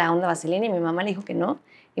entrara a la onda vaselina y mi mamá le dijo que no.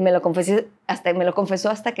 Y me lo confesó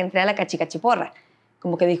hasta que entré a la cachicachiporra.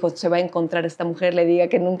 Como que dijo, se va a encontrar esta mujer, le diga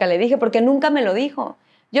que nunca le dije, porque nunca me lo dijo.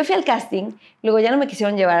 Yo fui al casting, luego ya no me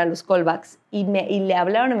quisieron llevar a los callbacks y le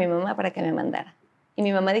hablaron a mi mamá para que me mandara. Y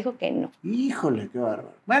mi mamá dijo que no. Híjole, qué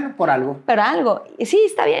bárbaro. Bueno, por algo. Pero algo. Y sí,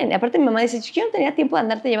 está bien. Y aparte mi mamá dice, yo no tenía tiempo de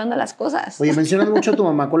andarte llevando las cosas. Oye, mencionas mucho a tu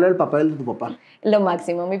mamá. ¿Cuál era el papel de tu papá? Lo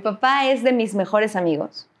máximo. Mi papá es de mis mejores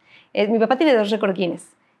amigos. Mi papá tiene 2 récord Guinness.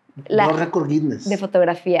 2 récord Guinness. De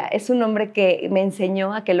fotografía. Es un hombre que me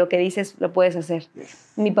enseñó a que lo que dices lo puedes hacer.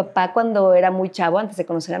 Yes. Mi papá, cuando era muy chavo, antes de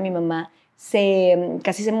conocer a mi mamá,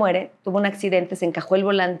 casi se muere, tuvo un accidente, se encajó el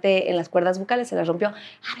volante en las cuerdas vocales, se las rompió.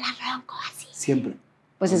 Habla ronco así. Siempre.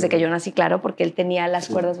 Pues desde que yo nací, claro, porque él tenía las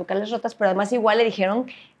cuerdas vocales rotas, pero además igual le dijeron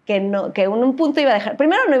que en un punto iba a dejar,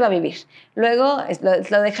 primero no iba a vivir, luego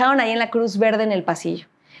lo dejaron ahí en la Cruz Verde en el pasillo.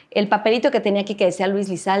 El papelito que tenía aquí que decía Luis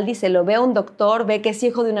Lizaldi, se lo ve a un doctor, ve que es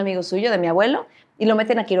hijo de un amigo suyo, de mi abuelo, y lo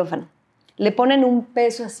meten a quirófano. Le ponen un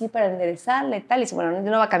peso así para enderezarle y tal, y dice, bueno,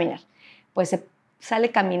 no va a caminar. Pues se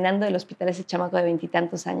sale caminando del hospital ese chamaco de 20 y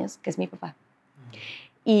tantos años, que es mi papá,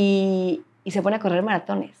 y se pone a correr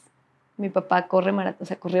maratones. Mi papá corre maratones, o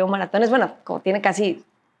sea, corrió maratones, bueno, como tiene casi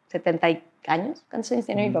 70 años, ¿cuántos años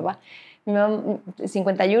tiene mi papá? Mi mamá,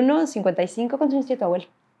 51, 55, ¿cuántos años tiene tu abuelo?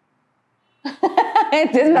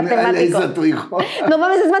 Es matemático. Le hizo a tu hijo. No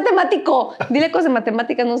mames, es matemático. Dile cosas de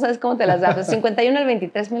matemáticas, no sabes cómo te las das. 51 al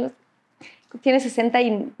 23, tiene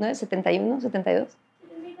 69, 71, 72.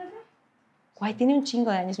 Guay, tiene un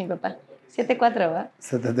chingo de años mi papá. 74, ¿verdad?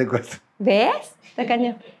 74. ¿Ves? Está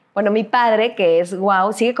cañón. Bueno, mi padre, que es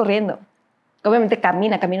guau, sigue corriendo. Obviamente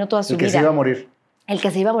caminó toda su vida. El que se iba a morir. El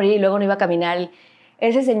que se iba a morir y luego no iba a caminar.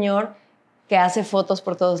 Ese señor que hace fotos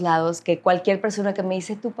por todos lados, que cualquier persona que me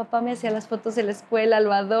dice, tu papá me hacía las fotos de la escuela,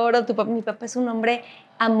 lo adoro, mi papá es un hombre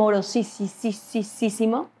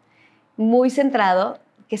amorosísimo, muy centrado,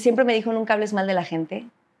 que siempre me dijo, nunca hables mal de la gente.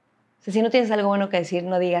 O sea, si no tienes algo bueno que decir,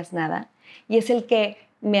 no digas nada. Y es el que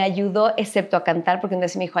me ayudó, excepto a cantar, porque un día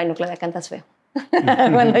sí me dijo, ay, no, Claudia, cantas feo.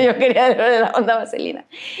 Cuando yo quería de la onda vaselina.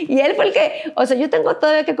 Y él fue el que, o sea, yo tengo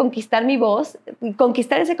todavía que conquistar mi voz,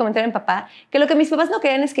 conquistar ese comentario en papá, que lo que mis papás no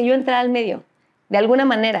querían es que yo entrara al medio, de alguna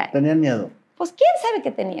manera. ¿Tenían miedo? Pues quién sabe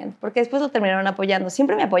qué tenían, porque después lo terminaron apoyando.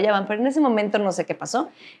 Siempre me apoyaban, pero en ese momento no sé qué pasó,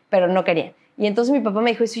 pero no querían. Y entonces mi papá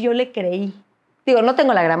me dijo, eso yo le creí. Digo, no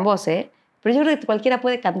tengo la gran voz, pero yo creo que cualquiera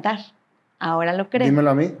puede cantar. Ahora lo creo. Dímelo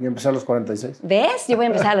a mí, yo empecé a los 46. ¿Ves? Yo voy a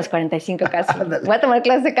empezar a los 45 casi. Voy a tomar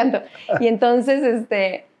clases de canto. Y entonces,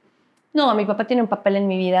 no, mi papá tiene un papel en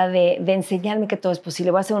mi vida de enseñarme que todo es posible.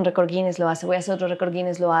 Voy a hacer un récord Guinness, lo hace. Voy a hacer otro récord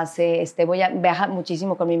Guinness, lo hace. Voy a viajar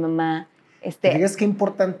muchísimo con mi mamá. ¿Fíjate qué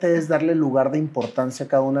importante es darle lugar de importancia a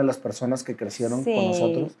cada una de las personas que crecieron con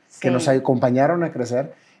nosotros, que nos acompañaron a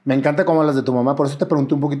crecer? Me encanta cómo hablas de tu mamá, por eso te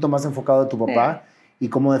pregunté un poquito más enfocado de tu papá y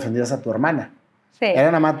cómo defendías a tu hermana. Sí.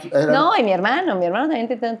 Era... No, y mi hermano también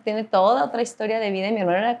tiene toda otra historia de vida. Y mi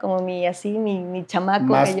hermano era como mi chamaco.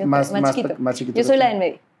 Más chiquito. Yo soy la del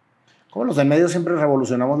medio. Como los del medio siempre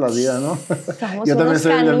revolucionamos las vidas, ¿no? Somos Yo también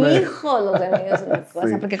soy del medio. Los del medio es una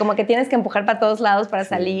cosa, porque como que tienes que empujar para todos lados para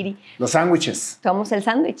salir. Y los sándwiches. Somos el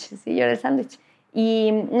sándwich, sí, yo era el sándwich.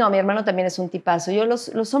 Y no, mi hermano también es un tipazo. Yo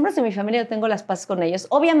los hombres de mi familia, yo tengo las paces con ellos.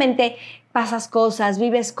 Obviamente pasas cosas,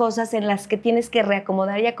 vives cosas en las que tienes que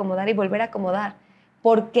reacomodar y volver a acomodar.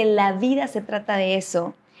 Porque la vida se trata de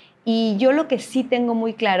eso. Y yo lo que sí tengo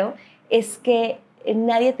muy claro es que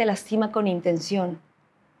nadie te lastima con intención.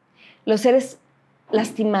 Los seres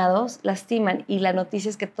lastimados lastiman y la noticia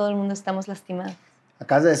es que todo el mundo estamos lastimados.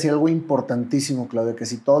 Acabas de decir algo importantísimo, Claudia, que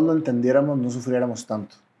si todos lo entendiéramos no sufriéramos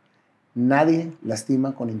tanto. Nadie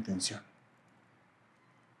lastima con intención.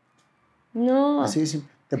 No. Así de simple.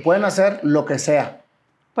 Te pueden hacer lo que sea.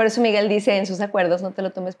 Por eso Miguel dice en sus acuerdos, no te lo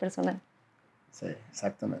tomes personal. Sí,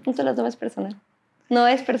 exactamente. No te lo tomes personal. No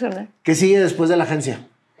es personal. ¿Qué sigue después de la agencia?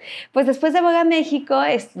 Pues después de Boga México,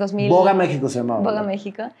 es 2000... Boga México se llamaba. Boga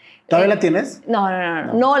México. ¿Todavía la tienes?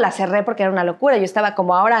 No, la cerré porque era una locura. Yo estaba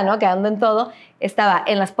como ahora, ¿no? Quedando en todo. Estaba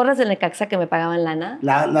en las porras del Necaxa que me pagaban lana.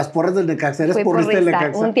 Las porras del Necaxa. ¿Eres porrista del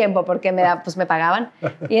Necaxa? Un tiempo porque me pagaban.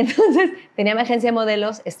 Y entonces tenía mi agencia de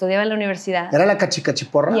modelos, estudiaba en la universidad. ¿Era la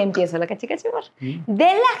cachicachiporra? Y empiezo la cachicachiporra. De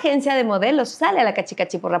la agencia de modelos sale la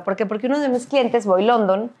cachicachiporra. ¿Por qué? Porque uno de mis clientes, Boy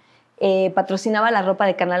London, patrocinaba la ropa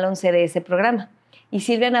de Canal 11 de ese programa. Y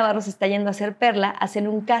Silvia Navarro se está yendo a hacer Perla, hacen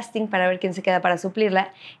un casting para ver quién se queda para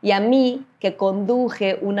suplirla. Y a mí, que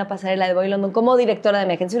conduje una pasarela de Boy London como directora de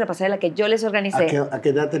mi agencia, una pasarela que yo les organicé. ¿A qué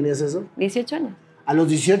edad tenías eso? 18 años. A los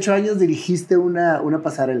 18 años dirigiste una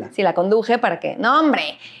pasarela. Sí, la conduje para que... ¡No, hombre!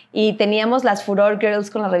 Y teníamos las Furor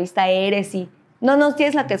Girls con la revista Eres y... No,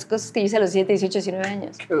 tienes las cosas que yo hice a los 17, 18, 19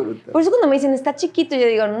 años. Qué brutal. Por eso cuando me dicen, está chiquito, yo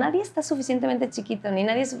digo, nadie está suficientemente chiquito, ni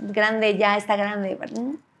nadie es grande, ya está grande.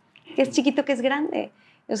 Que es chiquito, que es grande.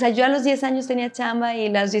 O sea, yo a los 10 años tenía chamba y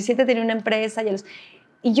a los 17 tenía una empresa.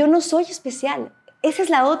 Y yo no soy especial. Esa es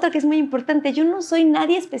la otra que es muy importante. Yo no soy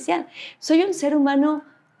nadie especial. Soy un ser humano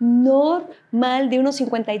normal, de unos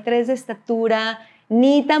 53 de estatura,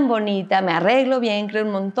 ni tan bonita. Me arreglo bien, creo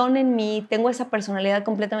un montón en mí. Tengo esa personalidad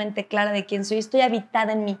completamente clara de quién soy. Estoy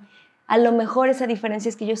habitada en mí. A lo mejor esa diferencia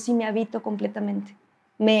es que yo sí me habito completamente.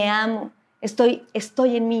 Me amo. Estoy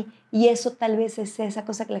en mí. Y eso tal vez es esa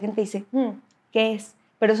cosa que la gente dice, ¿qué es?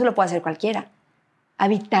 pero eso lo puede hacer cualquiera.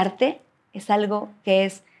 Habitarte es algo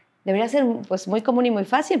que debería ser pues, muy común y muy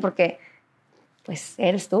fácil porque pues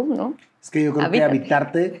eres tú, ¿no? Es que yo creo que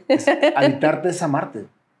habitarte es amarte.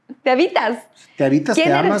 Te habitas. Te habitas,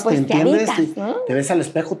 te amas, pues te entiendes, habitas, ¿no? te ves al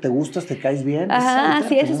espejo, te gustas, te caes bien. Ajá,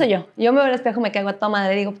 sí, eso soy yo. Yo me veo al espejo, me caigo a toda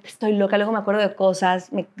madre, digo, estoy loca, luego me acuerdo de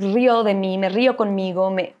cosas, me río de mí, me río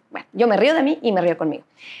conmigo, bueno, yo me río de mí y me río conmigo.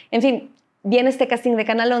 En fin, viene este casting de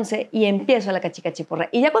Canal 11 y empiezo la cachicachiporra.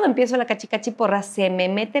 Y ya cuando empiezo la cachicachiporra, se me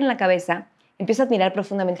mete en la cabeza, empiezo a admirar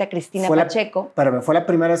profundamente a Cristina Pacheco. Espérame, ¿fue la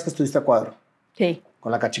primera vez que estuviste a cuadro? Sí.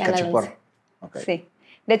 Con la cachicachiporra. Okay. Sí.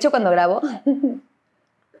 De hecho, cuando grabo...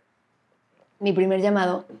 mi primer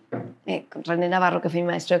llamado, con René Navarro, que fue mi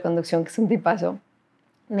maestro de conducción, que es un tipazo,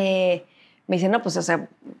 me dice, no, pues, o sea,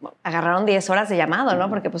 agarraron 10 horas de llamado, ¿no?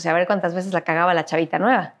 Porque, pues, a ver cuántas veces la cagaba la chavita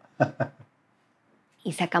nueva.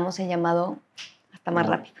 Y sacamos el llamado hasta más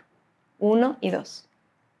rápido. 1 y 2.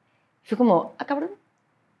 Fue como, cabrón.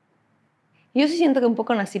 Y yo sí siento que un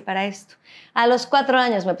poco nací para esto. A los 4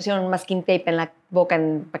 años me pusieron un masking tape en la boca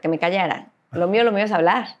para que me callara. Lo mío es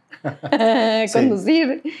hablar,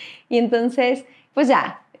 conducir. Y entonces, pues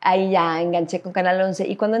ya, ahí ya enganché con Canal 11.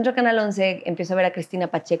 Y cuando entro a Canal 11, empiezo a ver a Cristina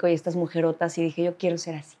Pacheco y estas mujerotas y dije, yo quiero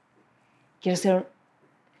ser así. Quiero ser...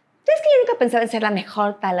 ¿Sabes que yo nunca pensaba en ser la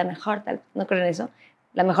mejor tal? ¿No creo en eso?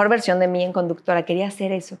 La mejor versión de mí en conductora. Quería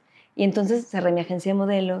hacer eso. Y entonces cerré mi agencia de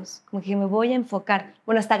modelos. Como que dije, me voy a enfocar.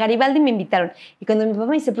 Bueno, hasta Garibaldi me invitaron. Y cuando mi papá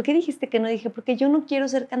me dice, ¿por qué dijiste que no? Dije, porque yo no quiero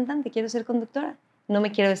ser cantante, quiero ser conductora. No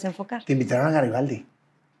me quiero desenfocar. Te invitaron a Garibaldi.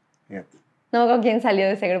 Fíjate. No, con quién salió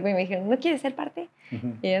de ese grupo y me dijeron, ¿no quieres ser parte?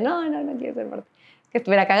 Y yo, no quiero ser parte. Que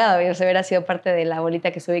estuviera cagado, yo se hubiera sido parte de la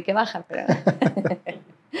bolita que sube y que baja, pero...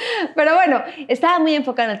 Pero bueno, estaba muy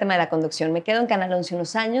enfocada en el tema de la conducción. Me quedo en Canal 11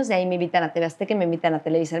 unos años, de ahí me invitan a TV Azteca, me invitan a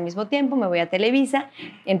Televisa al mismo tiempo, me voy a Televisa,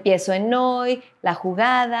 empiezo en Hoy, La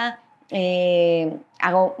Jugada,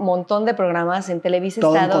 hago un montón de programas en Televisa.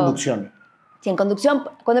 Todo en conducción. Sí, en conducción.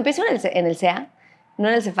 Cuando empiezo en el CEA, no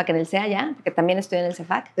en el CEFAC, en el CEA ya, porque también estudié en el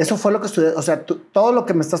CEFAC. Eso fue lo que estudié, o sea, todo lo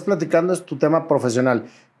que me estás platicando es tu tema profesional,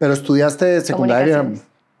 pero estudiaste secundaria,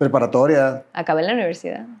 preparatoria. Acabé en la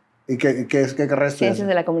universidad. ¿Y qué carrera estudiaste? Ciencias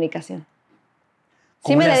de la comunicación.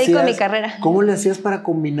 Sí me dedico a mi carrera. ¿Cómo le hacías para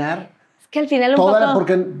combinar? Es que al final un poco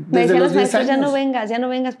porque me decían los maestros, ya no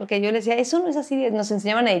vengas, porque yo les decía, eso no es así. Nos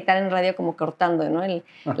enseñaban a editar en radio como cortando, ¿no?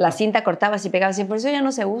 La cinta cortabas y pegabas, y por eso ya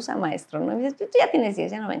no se usa, maestro, ¿no? Y me dices, tú ya tienes 10,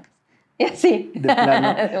 ya no vengas. Y así. De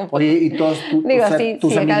plano. Oye, y todos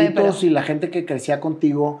tus amiguitos y la gente que crecía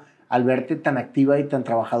contigo, al verte tan activa y tan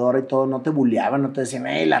trabajadora y todo, ¿no te bulleaban? ¿No te decían,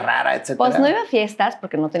 la rara, etcétera? Pues no iba a fiestas,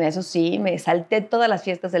 porque no tenía eso, sí. Me salté todas las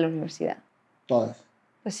fiestas de la universidad. ¿Todas?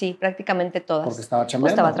 Pues sí, prácticamente todas. Porque estaba chambeando.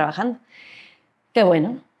 Pues estaba trabajando. Qué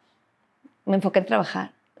bueno. Me enfoqué en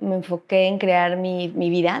trabajar. Me enfoqué en crear mi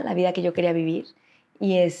vida, la vida que yo quería vivir.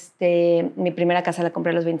 Y mi primera casa la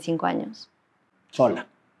compré a los 25 años. ¿Sola?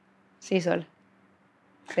 Sí, sola.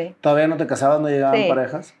 Sí. ¿Todavía no te casabas, no llegaban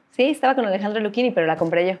parejas? Sí, estaba con Alejandro Lucchini, pero la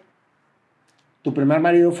compré yo. ¿Tu primer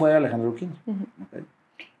marido fue Alejandro Lucchini? Okay.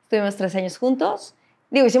 Estuvimos 3 años juntos.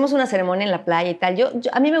 Digo, hicimos una ceremonia en la playa y tal.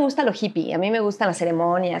 A mí me gusta lo hippie, a mí me gustan las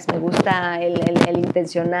ceremonias, me gusta el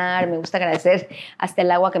intencionar, me gusta agradecer hasta el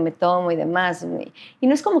agua que me tomo y demás. Y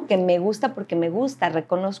no es como que me gusta porque me gusta,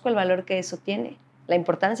 reconozco el valor que eso tiene, la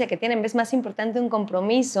importancia que tiene. Es más importante un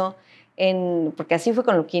compromiso, porque así fue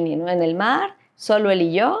con Lucchini, ¿no? En el mar, solo él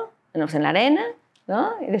y yo, en la arena,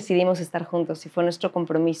 ¿no? Y decidimos estar juntos y fue nuestro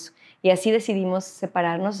compromiso. Y así decidimos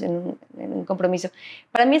separarnos en un compromiso.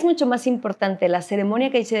 Para mí es mucho más importante la ceremonia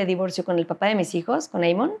que hice de divorcio con el papá de mis hijos, con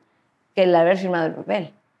Eamon, que el haber firmado el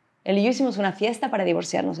papel. Él y yo hicimos una fiesta para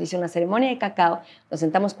divorciarnos. Hice una ceremonia de cacao. Nos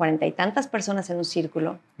sentamos 40 y tantas personas en un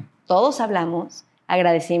círculo. Todos hablamos,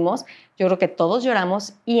 agradecimos. Yo creo que todos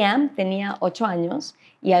lloramos. Ian tenía 8 años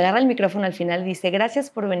y agarra el micrófono al final y dice, gracias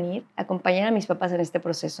por venir a acompañar a mis papás en este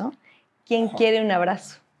proceso. ¿Quién quiere un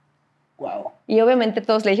abrazo? Wow. Y obviamente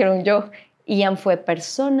todos le dijeron yo. Ian fue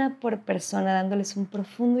persona por persona dándoles un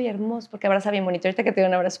profundo y hermoso, porque abraza bien bonito. Ahorita que te doy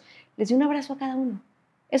un abrazo, les di un abrazo a cada uno.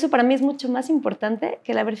 Eso para mí es mucho más importante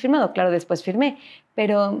que el haber firmado. Claro, después firmé,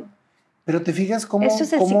 pero... Pero te fijas cómo... Eso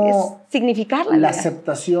es significar la vida. La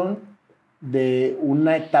aceptación de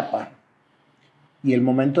una etapa y el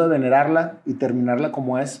momento de venerarla y terminarla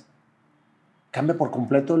como es, cambia por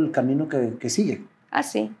completo el camino que sigue. Ah,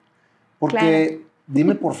 sí. Porque, claro.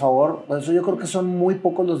 Dime por favor, eso yo creo que son muy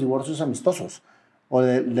pocos los divorcios amistosos o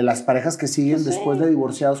de las parejas que siguen después de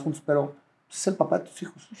divorciados juntos, pero es el papá de tus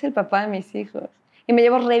hijos. Es el papá de mis hijos. Y me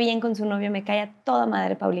llevo re bien con su novio, me cae a toda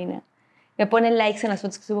madre Paulina. Me pone likes en las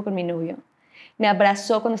fotos que subo con mi novio. Me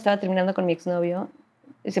abrazó cuando estaba terminando con mi exnovio.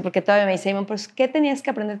 Dice, porque todavía me dice, Ivonne, pues, ¿qué tenías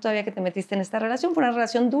que aprender todavía que te metiste en esta relación? Fue una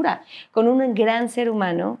relación dura, con un gran ser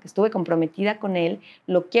humano, que estuve comprometida con él,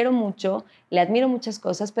 lo quiero mucho, le admiro muchas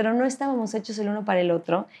cosas, pero no estábamos hechos el uno para el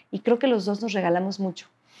otro y creo que los dos nos regalamos mucho.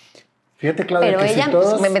 Fíjate, Claudia, pero que ella si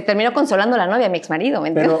todos... me terminó consolando la novia, mi exmarido, ¿me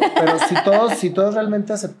entiendes? Pero si todos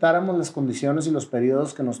realmente aceptáramos las condiciones y los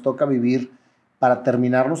periodos que nos toca vivir para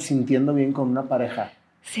terminarnos sintiendo bien con una pareja,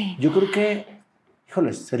 sí. Yo creo que,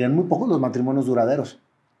 híjoles, serían muy pocos los matrimonios duraderos.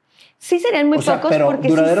 Sí, serían muy pocos, pero porque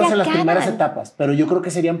duraderos sí se en las acaban. primeras etapas, pero yo creo que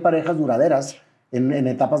serían parejas duraderas en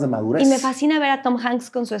etapas de madurez. Y me fascina ver a Tom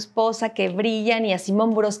Hanks con su esposa, que brillan, y a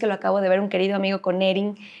Simón Bros, que lo acabo de ver, un querido amigo con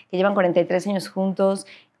Erin, que llevan 43 años juntos,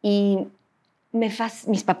 y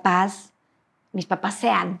mis papás se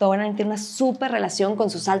adoran, tienen una súper relación con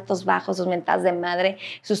sus altos, bajos, sus mentadas de madre,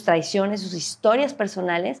 sus traiciones, sus historias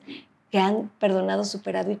personales, que han perdonado,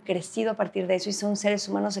 superado y crecido a partir de eso, y son seres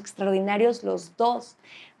humanos extraordinarios los dos,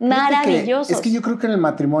 maravillosos. Es que yo creo que en el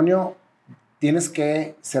matrimonio tienes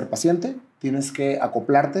que ser paciente, tienes que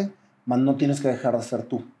acoplarte, mas no tienes que dejar de ser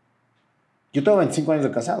tú. Yo tengo 25 años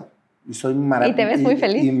de casado y soy maravilloso. Y te ves muy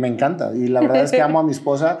feliz. Y me encanta. Y la verdad es que amo a mi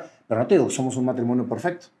esposa, pero no te digo que somos un matrimonio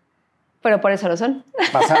perfecto. Pero por eso lo son.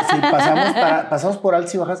 Pasamos por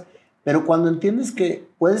altas y bajas, pero cuando entiendes que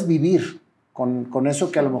puedes vivir con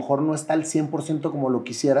eso que a lo mejor no está al 100% como lo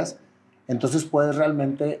quisieras, entonces puedes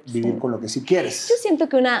realmente vivir con lo que sí quieres. Yo siento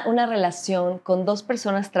que una relación con dos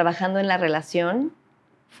personas trabajando en la relación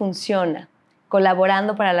funciona,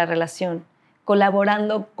 colaborando para la relación,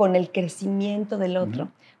 colaborando con el crecimiento del otro.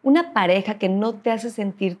 Una pareja que no te hace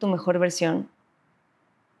sentir tu mejor versión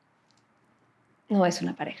no es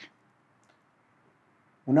una pareja.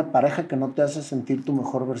 Una pareja que no te hace sentir tu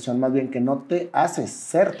mejor versión, más bien que no te hace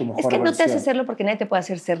ser tu mejor versión. Es que no te hace serlo porque nadie te puede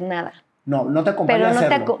hacer ser nada. No te acompaña a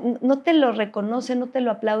hacerlo. Pero no te lo reconoce, no te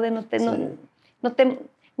lo aplaude, ni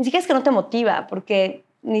siquiera es que no te motiva, porque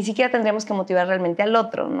ni siquiera tendríamos que motivar realmente al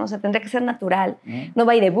otro, ¿no? O sea, tendría que ser natural. No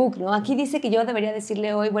by the book, ¿no? Aquí dice que yo debería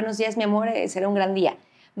decirle hoy, buenos días, mi amor, será un gran día.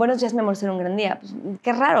 Buenos días, mi amor, será un gran día. Pues,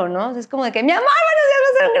 qué raro, ¿no? O sea, es como de que, mi amor, buenos días, va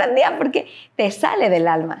a ser un gran día, porque te sale del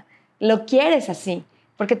alma. Lo quieres así.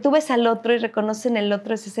 Porque tú ves al otro y reconoces en el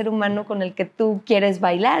otro ese ser humano con el que tú quieres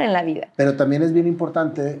bailar en la vida. Pero también es bien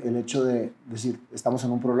importante el hecho de decir, estamos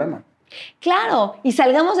en un problema. Claro, y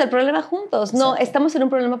salgamos del problema juntos. Exacto. No, estamos en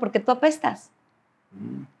un problema porque tú apestas.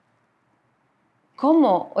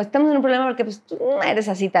 ¿Cómo? O estamos en un problema porque pues, tú no eres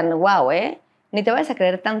así tan guau, ¿eh? Ni te vayas a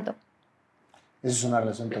creer tanto. Esa es una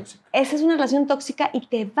relación tóxica. Esa es una relación tóxica y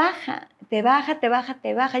te baja.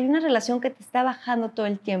 Hay una relación que te está bajando todo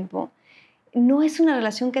el tiempo. No es una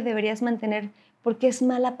relación que deberías mantener porque es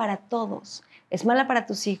mala para todos. Es mala para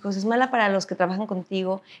tus hijos, es mala para los que trabajan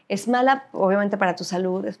contigo, es mala obviamente para tu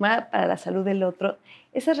salud, es mala para la salud del otro.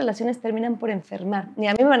 Esas relaciones terminan por enfermar. Y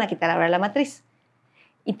a mí me van a quitar ahora la matriz.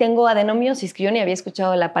 Y tengo adenomiosis, que yo ni había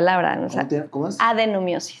escuchado la palabra. ¿No? ¿Cómo es?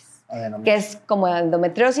 Adenomiosis, que es como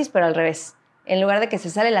endometriosis, pero al revés. En lugar de que se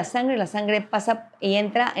sale la sangre pasa y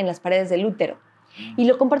entra en las paredes del útero. Y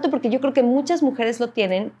lo comparto porque yo creo que muchas mujeres lo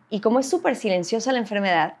tienen y como es súper silenciosa la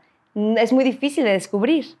enfermedad, es muy difícil de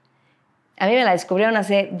descubrir. A mí me la descubrieron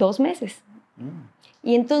hace 2 meses.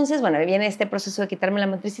 Y entonces, bueno, viene este proceso de quitarme la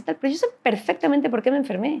matriz y tal, pero yo sé perfectamente por qué me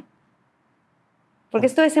enfermé. Porque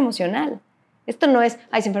esto es emocional. Esto no es,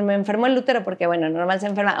 ay, me enfermó el útero porque, bueno, normal se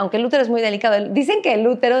enferma. Aunque el útero es muy delicado. Dicen que el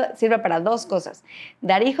útero sirve para 2 cosas.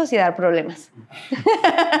 Dar hijos y dar problemas.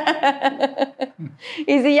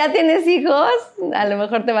 Y si ya tienes hijos, a lo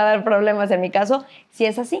mejor te va a dar problemas. En mi caso, sí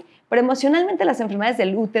es así. Pero emocionalmente las enfermedades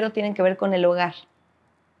del útero tienen que ver con el hogar.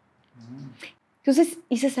 Entonces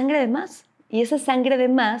hice sangre de más. Y esa sangre de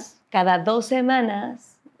más, cada 2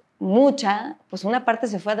 semanas, mucha, pues una parte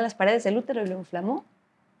se fue de las paredes del útero y lo inflamó.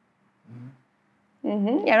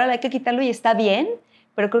 Y ahora hay que quitarlo y está bien,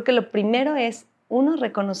 pero creo que lo primero es, 1,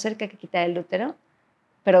 reconocer que hay que quitar el útero,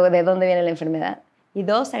 pero de dónde viene la enfermedad. Y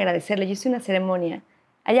 2, agradecerle. Yo hice una ceremonia.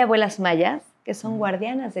 Hay abuelas mayas que son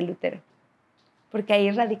guardianas del útero, porque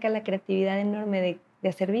ahí radica la creatividad enorme de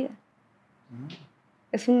hacer vida.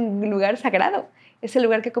 Es un lugar sagrado. Es el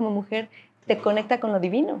lugar que como mujer te conecta con lo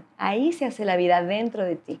divino. Ahí se hace la vida dentro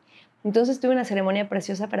de ti. Entonces tuve una ceremonia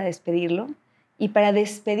preciosa para despedirlo y para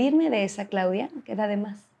despedirme de esa Claudia, que era de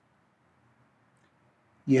más.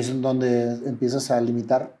 ¿Y es en donde empiezas a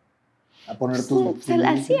limitar? A poner tus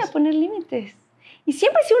límites. Sí, a poner límites. Y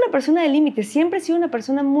siempre he sido una persona de límites, siempre he sido una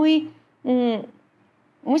persona muy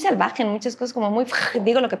salvaje en muchas cosas, como muy,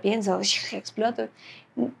 digo lo que pienso, exploto.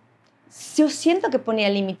 Yo siento que ponía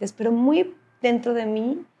límites, pero muy dentro de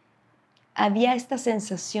mí había esta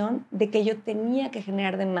sensación de que yo tenía que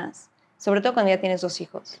generar de más, sobre todo cuando ya tienes 2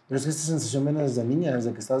 hijos. Pero es que esta sensación viene desde niña,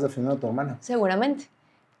 desde que estabas defendiendo a tu hermana. Seguramente.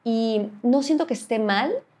 Y no siento que esté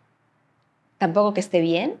mal, tampoco que esté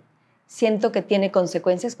bien. Siento que tiene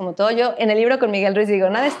consecuencias, como todo. Yo en el libro con Miguel Ruiz digo,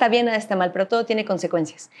 nada está bien, nada está mal, pero todo tiene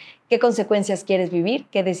consecuencias. ¿Qué consecuencias quieres vivir?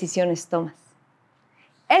 ¿Qué decisiones tomas?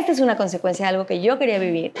 Esta es una consecuencia de algo que yo quería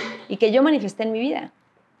vivir y que yo manifesté en mi vida.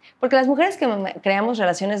 Porque las mujeres que creamos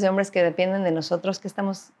relaciones de hombres que dependen de nosotros, ¿qué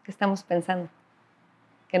estamos pensando?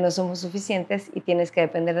 Que no somos suficientes y tienes que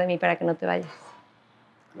depender de mí para que no te vayas.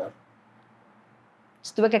 Claro.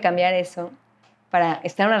 Entonces, tuve que cambiar eso para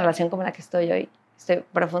estar en una relación como la que estoy hoy. Estoy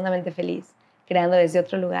profundamente feliz, creando desde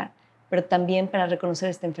otro lugar, pero también para reconocer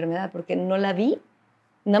esta enfermedad, porque no la vi,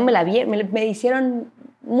 no me la vi, me hicieron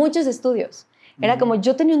muchos estudios. Era como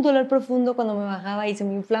yo tenía un dolor profundo cuando me bajaba y se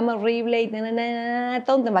me inflama horrible y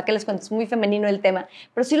todo un tema que les cuento, es muy femenino el tema,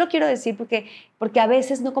 pero sí lo quiero decir porque a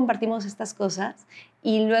veces no compartimos estas cosas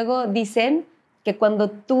y luego dicen que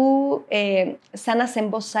cuando tú sanas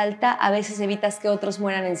en voz alta, a veces evitas que otros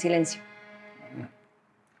mueran en silencio.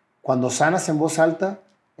 Cuando sanas en voz alta,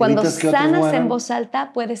 Cuando evitas que otros sanas mueran. en voz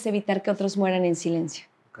alta, puedes evitar que otros mueran en silencio.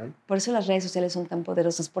 Okay. Por eso las redes sociales son tan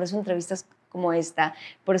poderosas, por eso entrevistas como esta,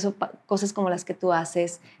 por eso cosas como las que tú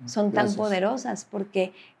haces son tan poderosas,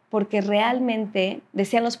 porque realmente,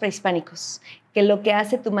 decían los prehispánicos, que lo que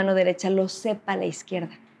hace tu mano derecha lo sepa la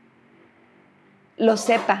izquierda. Lo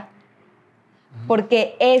sepa.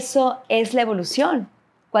 Porque eso es la evolución.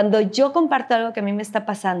 Cuando yo comparto algo que a mí me está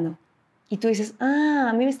pasando, y tú dices,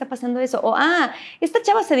 a mí me está pasando eso. O, esta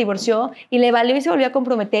chava se divorció y le valió y se volvió a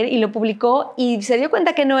comprometer y lo publicó y se dio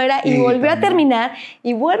cuenta que no era y volvió también a terminar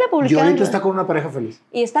y vuelve a publicar. Y ahorita está con una pareja feliz.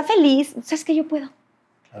 Y está feliz. ¿Sabes qué? Yo puedo.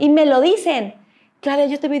 Claro. Y me lo dicen. Claro,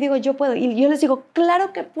 yo te veo y digo, yo puedo. Y yo les digo,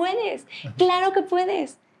 claro que puedes. Claro que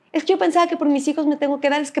puedes. Es que yo pensaba que por mis hijos me tengo que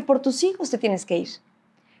dar. Es que por tus hijos te tienes que ir.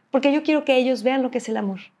 Porque yo quiero que ellos vean lo que es el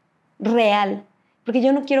amor real. Porque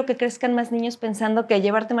yo no quiero que crezcan más niños pensando que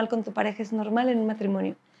llevarte mal con tu pareja es normal en un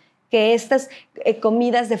matrimonio. Que estas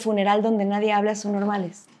comidas de funeral donde nadie habla son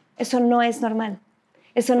normales. Eso no es normal.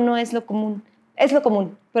 Eso no es lo común. Es lo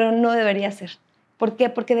común, pero no debería ser. ¿Por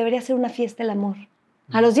qué? Porque debería ser una fiesta el amor.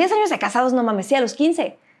 A los 10 años de casados, no mames, sí, a los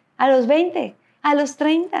 15, a los 20, a los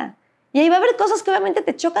 30. Y ahí va a haber cosas que obviamente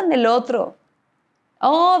te chocan del otro.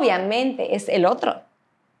 Obviamente, es el otro.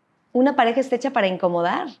 Una pareja está hecha para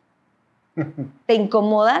incomodar. Te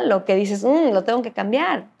incomoda lo que dices, lo tengo que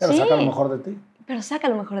cambiar. Pero sí, saca lo mejor de ti. Pero saca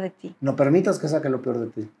lo mejor de ti. No permitas que saque lo peor de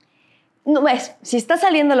ti. No, ves, si está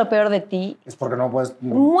saliendo lo peor de ti, es porque no puedes.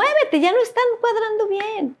 No. Muévete, ya no están cuadrando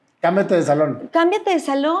bien. Cámbiate de salón. Cámbiate de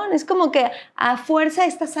salón. Es como que a fuerza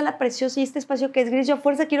esta sala preciosa y este espacio que es gris, yo a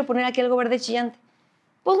fuerza quiero poner aquí algo verde chillante.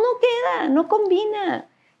 Pues no queda, no combina.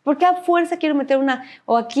 Porque a fuerza quiero meter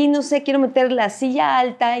o aquí, no sé, quiero meter la silla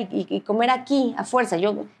alta y comer aquí, a fuerza.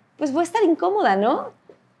 Yo, pues voy a estar incómoda, ¿no?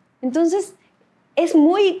 Entonces, es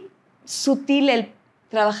muy sutil el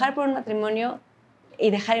trabajar por un matrimonio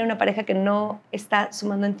y dejar a una pareja que no está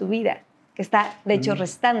sumando en tu vida, que está, de hecho,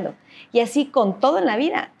 restando. Y así con todo en la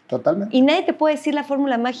vida. Totalmente. Y nadie te puede decir la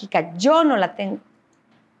fórmula mágica. Yo no la tengo.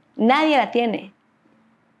 Nadie la tiene.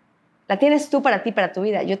 La tienes tú para ti, para tu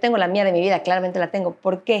vida. Yo tengo la mía de mi vida, claramente la tengo.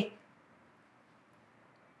 ¿Por qué?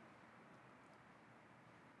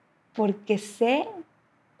 Porque sé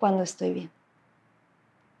cuando estoy bien.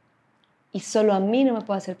 Y solo a mí no me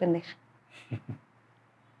puedo hacer pendeja.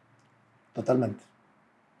 Totalmente.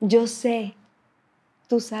 Yo sé,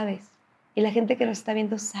 tú sabes, y la gente que nos está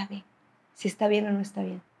viendo sabe si está bien o no está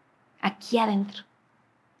bien. Aquí adentro.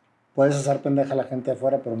 Puedes hacer pendeja a la gente de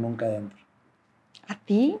afuera, pero nunca adentro. ¿A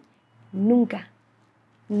ti? Nunca.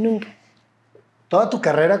 Nunca. Toda tu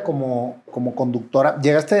carrera como conductora,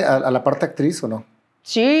 ¿llegaste a la parte actriz o no?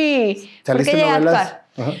 Sí. ¿Saliste en novelas?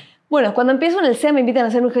 Ajá. Bueno, cuando empiezo en el CEA me invitan a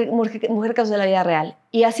hacer mujer casos de la vida real.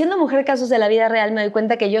 Y haciendo Mujer casos de la vida real me doy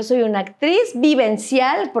cuenta que yo soy una actriz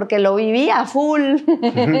vivencial porque lo viví a full.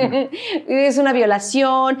 Es una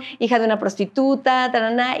violación, hija de una prostituta,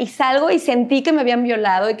 tarana, y salgo y sentí que me habían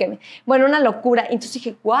violado y que, bueno, una locura. Y entonces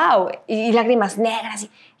dije, wow, y lágrimas negras. Y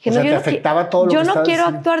dije, o sea, te afectaba todo lo que yo no quiero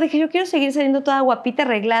diciendo. actuar. Dije, yo quiero seguir saliendo toda guapita,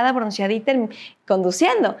 arreglada, bronceadita,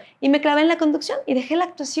 conduciendo. Y me clavé en la conducción y dejé la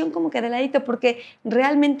actuación como que de ladito porque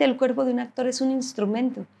realmente el cuerpo de un actor es un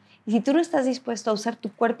instrumento. Y si tú no estás dispuesto a usar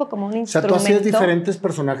tu cuerpo como un instrumento... O sea, tú hacías diferentes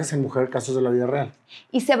personajes en Mujer Casos de la Vida Real.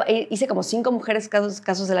 Hice como 5 mujeres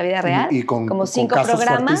casos de la vida real. Y como 5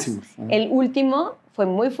 programas. El último fue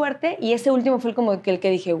muy fuerte y ese último fue como el que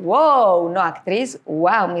dije, wow, no, actriz,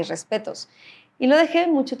 wow, mis respetos. Y lo dejé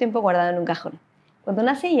mucho tiempo guardado en un cajón. Cuando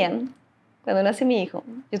nace Ian, cuando nace mi hijo,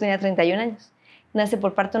 yo tenía 31 años. Nace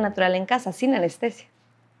por parto natural en casa, sin anestesia.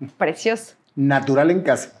 Precioso. Natural en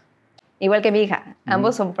casa. Igual que mi hija.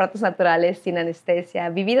 Ambos son partos naturales, sin anestesia,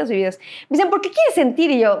 vividos. Me dicen, ¿por qué quieres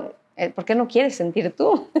sentir? Y yo, ¿por qué no quieres sentir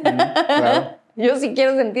tú? Claro. Yo sí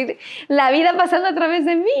quiero sentir la vida pasando a través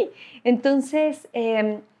de mí. Entonces,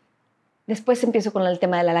 después empiezo con el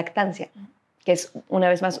tema de la lactancia, que es, una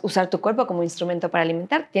vez más, usar tu cuerpo como instrumento para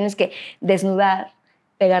alimentar. Tienes que desnudar,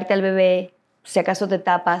 pegarte al bebé, si acaso te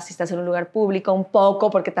tapas, si estás en un lugar público, un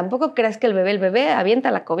poco, porque tampoco creas que el bebé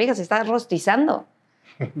avienta la cobija, se está rostizando.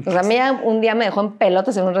 O sea, a mí un día me dejó en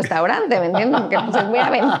pelotas en un restaurante, ¿me entiendes? Porque pues, me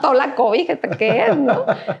aventó la cobija, ¿qué es, no?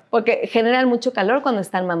 Porque generan mucho calor cuando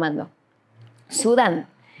están mamando. Sudan.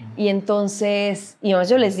 Y entonces,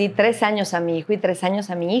 yo les di 3 años a mi hijo y 3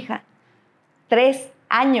 años a mi hija. 3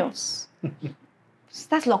 años.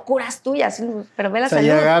 Estas locuras tuyas, pero ve la salud. O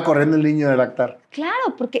sea, llegaba corriendo el niño de lactar.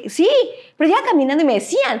 Claro, porque sí, pero ya caminando y me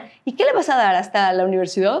decían, ¿y qué le vas a dar hasta la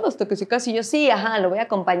universidad? Hasta que se case. Y yo, sí, lo voy a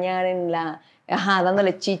acompañar en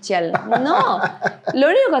dándole chichi al... No, lo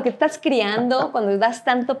único que estás criando cuando das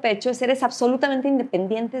tanto pecho es eres absolutamente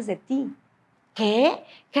independientes de ti. ¿Qué?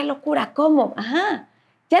 ¿Qué locura? ¿Cómo?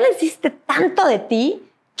 Ya les diste tanto de ti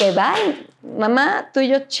que mamá, tú y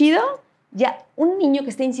yo, chido. Ya un niño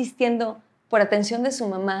que está insistiendo por atención de su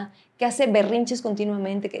mamá, que hace berrinches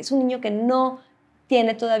continuamente, que es un niño que no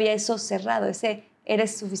tiene todavía eso cerrado, ese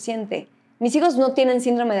eres suficiente. Mis hijos no tienen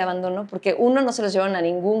síndrome de abandono porque no se los llevan a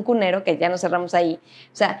ningún cunero, que ya nos cerramos ahí.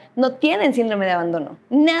 O sea, no tienen síndrome de abandono.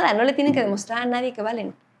 Nada, no le tienen que demostrar a nadie que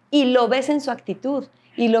valen. Y lo ves en su actitud,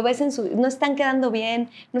 y lo ves en no están quedando bien,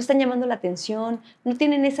 no están llamando la atención, no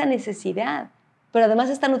tienen esa necesidad. Pero además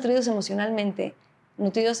están nutridos emocionalmente,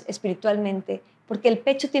 nutridos espiritualmente, porque el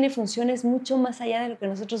pecho tiene funciones mucho más allá de lo que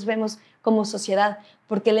nosotros vemos como sociedad,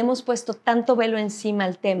 porque le hemos puesto tanto velo encima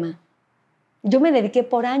al tema. Yo me dediqué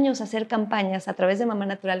por años a hacer campañas a través de Mamá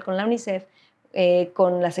Natural con la UNICEF,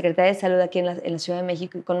 con la Secretaría de Salud aquí en la Ciudad de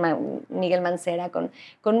México, y con Miguel Mancera, con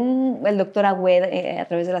el doctor Agüed a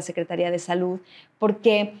través de la Secretaría de Salud,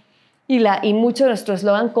 porque, y mucho de nuestro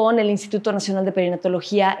eslogan con el Instituto Nacional de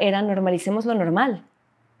Perinatología era normalicemos lo normal.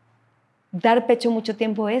 Dar pecho mucho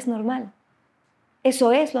tiempo es normal.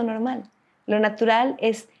 Eso es lo normal. Lo natural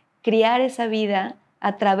es criar esa vida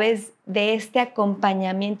a través de este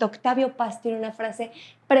acompañamiento. Octavio Paz tiene una frase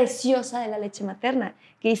preciosa de la leche materna,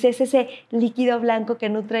 que dice, es ese líquido blanco que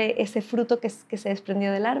nutre ese fruto que se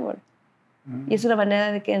desprendió del árbol. Y es una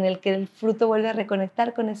manera en el que el fruto vuelve a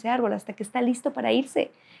reconectar con ese árbol hasta que está listo para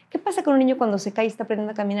irse. ¿Qué pasa con un niño cuando se cae y está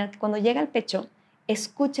aprendiendo a caminar? Que cuando llega al pecho,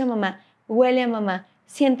 escucha a mamá, huele a mamá,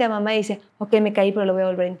 siente a mamá y dice, ok, me caí, pero lo voy a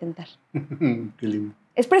volver a intentar. Qué lindo.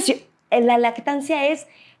 Es precioso. La lactancia es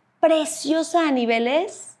preciosa a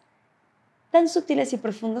niveles tan sutiles y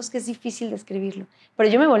profundos que es difícil describirlo. Pero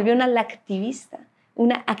yo me volví una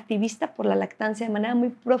activista por la lactancia de manera muy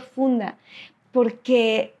profunda,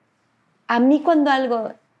 porque a mí cuando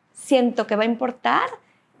algo siento que va a importar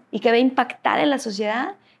y que va a impactar en la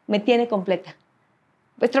sociedad, me tiene completa.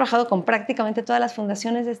 He trabajado con prácticamente todas las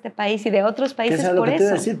fundaciones de este país y de otros países por eso. ¿Qué es lo que te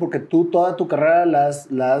iba a decir? Porque tú toda tu carrera la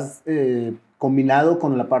has combinado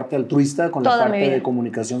con la parte altruista, con la parte de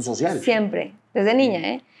comunicación social. Siempre, desde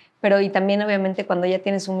niña, Pero y también obviamente cuando ya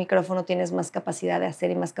tienes un micrófono tienes más capacidad de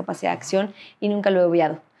hacer y más capacidad de acción y nunca lo he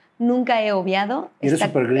obviado. Nunca he obviado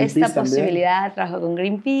esta posibilidad. Trabajo con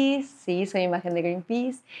Greenpeace, sí, soy imagen de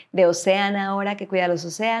Greenpeace, de Oceana ahora, que cuida los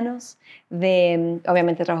océanos,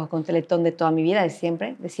 obviamente trabajo con Teletón de toda mi vida, de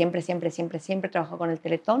siempre trabajo con el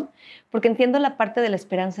Teletón, porque entiendo la parte de la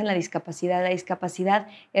esperanza en la discapacidad. La discapacidad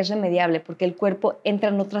es remediable porque el cuerpo entra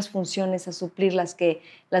en otras funciones a suplir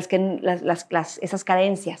esas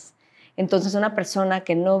carencias. Entonces una persona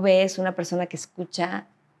que no ve es una persona que escucha,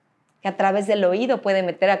 que a través del oído puede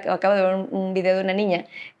meter. Acabo de ver un video de una niña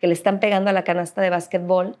que le están pegando a la canasta de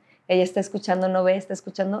básquetbol, ella está escuchando, no ve, está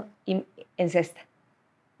escuchando y encesta.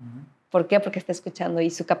 ¿Por qué? Porque está escuchando y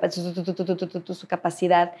su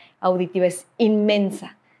capacidad auditiva es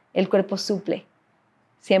inmensa. El cuerpo suple,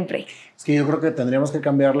 siempre. Es que yo creo que tendríamos que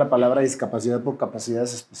cambiar la palabra discapacidad por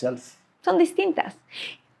capacidades especiales. Son distintas.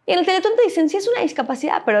 Y en el Teletón te dicen, sí es una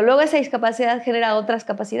discapacidad, pero luego esa discapacidad genera otras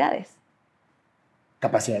capacidades.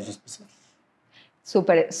 Capacidades especiales.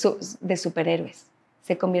 De superhéroes.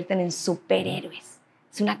 Se convierten en superhéroes.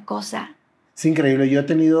 Es una cosa. Es increíble. Yo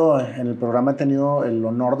en el programa he tenido el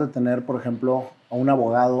honor de tener, por ejemplo, a un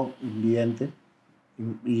abogado invidente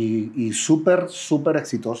y súper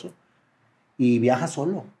exitoso. Y viaja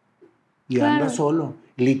solo. Y anda solo.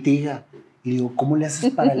 Litiga. Y digo, ¿cómo le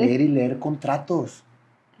haces para leer contratos?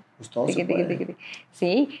 Pues todo se puede.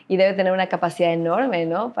 Sí, y debe tener una capacidad enorme,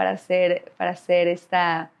 ¿no? Para hacer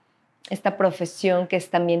esta profesión que es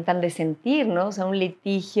también tan de sentir, ¿no? O sea, un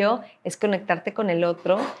litigio es conectarte con el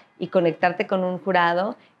otro y conectarte con un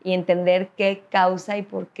jurado y entender qué causa y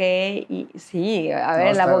por qué. Y sí, a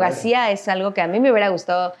ver, la abogacía es algo que a mí me hubiera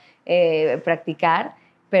gustado practicar,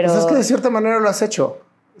 pero... Pues es que de cierta manera lo has hecho.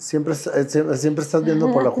 Siempre estás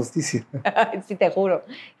viendo por la justicia. Sí, te juro.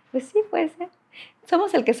 Pues sí, puede ser.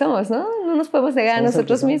 Somos el que somos, ¿no? No nos podemos negar a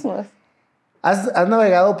nosotros mismos. ¿Has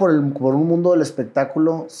navegado por un mundo del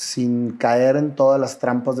espectáculo sin caer en todas las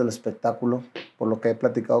trampas del espectáculo, por lo que he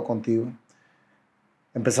platicado contigo?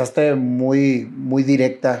 Empezaste muy, muy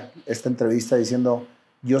directa esta entrevista diciendo,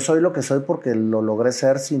 yo soy lo que soy porque lo logré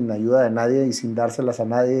ser sin ayuda de nadie y sin dárselas a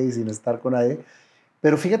nadie y sin estar con nadie.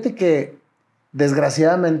 Pero fíjate que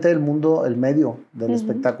desgraciadamente el medio del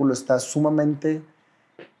espectáculo está sumamente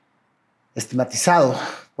estigmatizado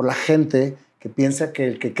por la gente que piensa que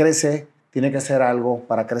el que crece tiene que hacer algo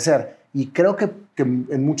para crecer. Y creo que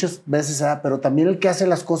en muchas veces, pero también el que hace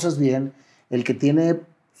las cosas bien, el que tiene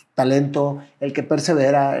talento, el que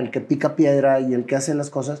persevera, el que pica piedra y el que hace las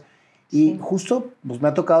cosas. Y justo pues, me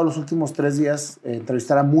ha tocado los últimos 3 días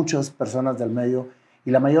entrevistar a muchas personas del medio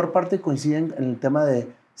y la mayor parte coinciden en el tema de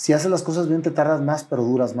si haces las cosas bien te tardas más, pero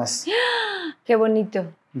duras más. Qué bonito.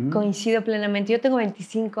 Coincido plenamente. Yo tengo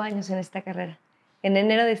 25 años en esta carrera. En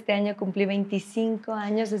enero de este año cumplí 25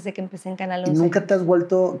 años desde que empecé en Canal 11. ¿Y nunca te has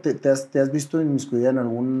vuelto, te has visto inmiscuida en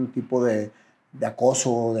algún tipo de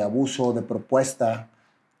acoso, de abuso, de propuesta?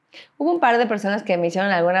 Hubo un par de personas que me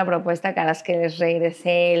hicieron alguna propuesta a las que les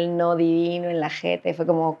regresé el no divino en la jeta y fue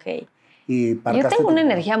como, ok. Y yo tengo una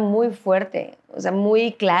energía muy fuerte, o sea,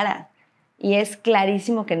 muy clara. Y es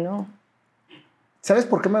clarísimo que no. ¿Sabes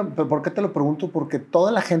por qué te lo pregunto? Porque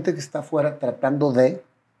toda la gente que está afuera tratando de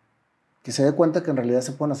que se dé cuenta que en realidad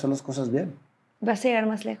se pueden hacer las cosas bien. Vas a llegar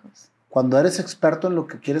más lejos. Cuando eres experto en lo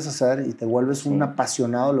que quieres hacer y te vuelves un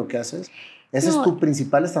apasionado de lo que haces, ese es tu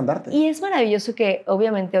principal estandarte. Y es maravilloso que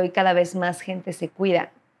obviamente hoy cada vez más gente se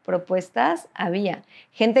cuida. Propuestas había.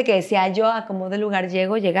 Gente que decía, yo a como de lugar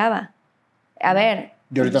llego, llegaba. A ver,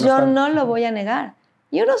 yo no lo voy a negar.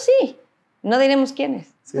 Y uno sí. No diremos quiénes.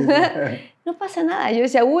 Sí. No pasa nada. Yo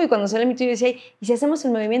decía, cuando salió mi tío, yo decía, ¿y si hacemos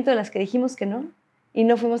el movimiento de las que dijimos que no? Y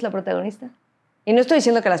no fuimos la protagonista. Y no estoy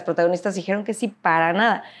diciendo que las protagonistas dijeron que sí, para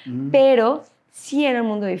nada. Pero sí era un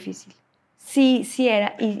mundo difícil. Sí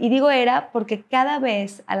era. Y digo era porque cada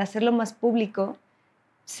vez, al hacerlo más público,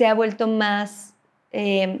 se ha vuelto más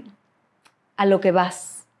a lo que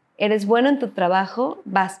vas. Eres bueno en tu trabajo,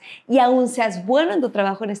 vas. Y aún seas bueno en tu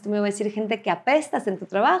trabajo, en esto me voy a decir gente que apestas en tu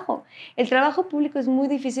trabajo. El trabajo público es muy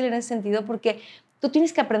difícil en ese sentido porque tú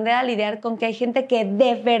tienes que aprender a lidiar con que hay gente que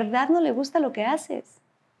de verdad no le gusta lo que haces.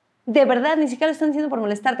 De verdad, ni siquiera lo están diciendo por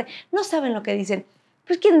molestarte. No saben lo que dicen.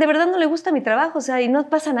 Pues quien de verdad no le gusta mi trabajo, o sea, y no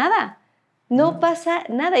pasa nada. No pasa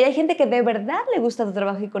nada. Y hay gente que de verdad le gusta tu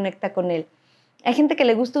trabajo y conecta con él. Hay gente que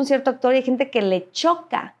le gusta un cierto actor y hay gente que le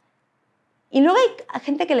choca. Y luego hay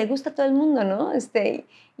gente que le gusta a todo el mundo, ¿no?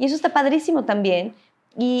 Y eso está padrísimo también.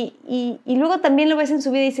 Y luego también lo ves en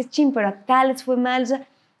su vida y dices, chin, pero acá les fue mal. O sea,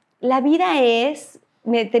 la vida es...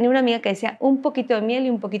 Tenía una amiga que decía, un poquito de miel y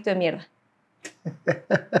un poquito de mierda.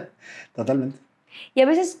 Totalmente. Y a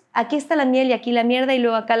veces aquí está la miel y aquí la mierda y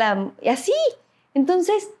luego acá la... Y así.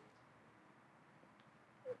 Entonces,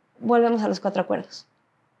 volvemos a los 4 acuerdos.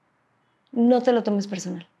 No te lo tomes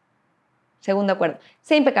personal. Segundo acuerdo.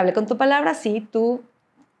 Sé impecable con tu palabra. Sí, tú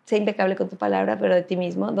sé impecable con tu palabra, pero de ti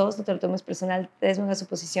mismo. 2, no te lo tomes personal. 3, no hagas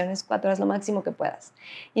suposiciones. 4, haz lo máximo que puedas.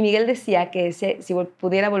 Y Miguel decía que si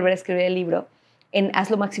pudiera volver a escribir el libro, en haz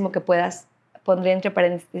lo máximo que puedas, pondría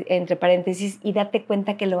entre paréntesis y date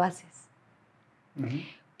cuenta que lo haces.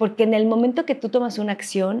 Porque en el momento que tú tomas una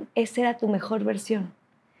acción, esa era tu mejor versión.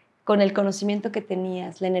 Con el conocimiento que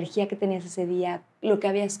tenías, la energía que tenías ese día, lo que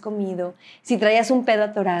habías comido, si traías un pedo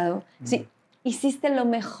atorado, si hiciste lo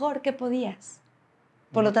mejor que podías.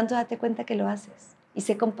 Por lo tanto, date cuenta que lo haces y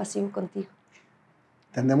sé compasivo contigo.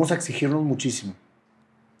 Tendemos a exigirnos muchísimo,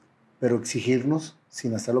 pero exigirnos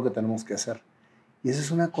sin hacer lo que tenemos que hacer. Y esa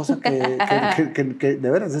es una cosa que de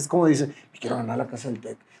veras, es como dice, me quiero ganar la casa del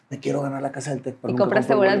TEC, me quiero ganar la casa del TEC. Pero ¿y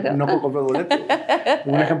compraste boleto? No compré boleto.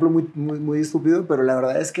 Un ejemplo muy, muy, muy estúpido, pero la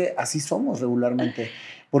verdad es que así somos regularmente.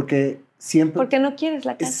 Porque siempre... Porque no quieres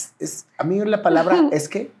la casa. A mí la palabra es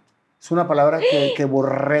que es una palabra que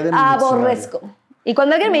borré de mi diccionario. Aborrezco. Y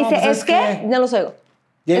cuando alguien me dice, pues es que, no los oigo.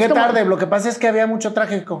 Llegué tarde, lo que pasa es que había mucho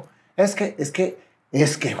tráfico. Es que,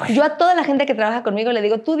 güey. Yo a toda la gente que trabaja conmigo le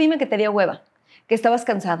digo, tú dime que te dio hueva, que estabas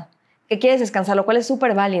cansado, que quieres descansar, lo cual es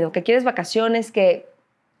súper válido, que quieres vacaciones, que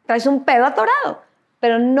traes un pedo atorado.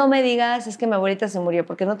 Pero no me digas, es que mi abuelita se murió,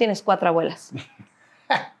 porque no tienes 4 abuelas.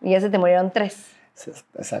 Y ya se te murieron 3. Sí,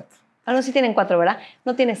 exacto. Ah, no, sí tienen 4, ¿verdad?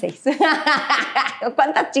 No tiene 6.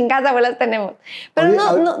 ¿Cuántas chingadas abuelas tenemos? Pero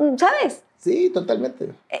Oye, no, ¿sabes? Sí, totalmente.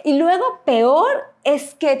 Y luego, peor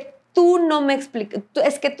es que tú no me explicas.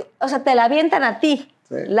 Es que tú, o sea, te la avientan a ti.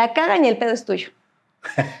 Sí. La cagan y el pedo es tuyo.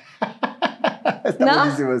 Está ¿no?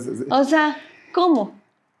 buenísimo eso. Sí. O sea, ¿cómo?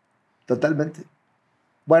 Totalmente.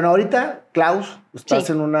 Bueno, ahorita, Klaus, estás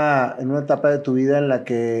en una etapa de tu vida en la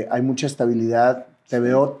que hay mucha estabilidad. Te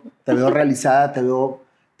veo realizada,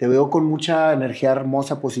 te veo con mucha energía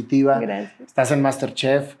hermosa, positiva. Gracias. Estás en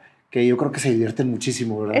MasterChef, que yo creo que se divierten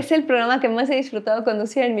muchísimo, ¿verdad? Es el programa que más he disfrutado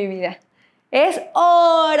conducir en mi vida. Es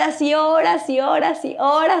horas y horas y horas y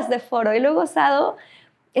horas de foro. Y lo he gozado.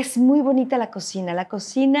 Es muy bonita la cocina. La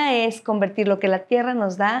cocina es convertir lo que la tierra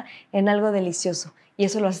nos da en algo delicioso. Y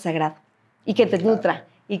eso lo hace sagrado. Y que te nutra.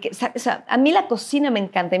 Y que, o sea, a mí la cocina me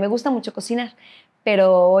encanta y me gusta mucho cocinar.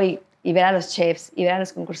 Pero hoy, y ver a los chefs, y ver a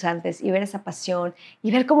los concursantes, y ver esa pasión,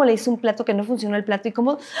 y ver cómo le hizo un plato que no funcionó el plato, y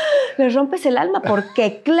cómo les rompes el alma,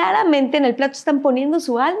 porque claramente en el plato están poniendo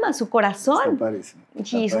su alma, su corazón. Está padrísimo.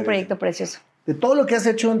 Sí, es un proyecto precioso. De todo lo que has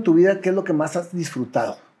hecho en tu vida, ¿qué es lo que más has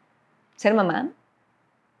disfrutado? Ser mamá.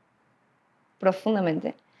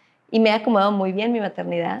 Profundamente. Y me ha acomodado muy bien mi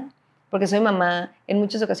maternidad, porque soy mamá, en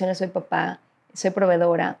muchas ocasiones soy papá, soy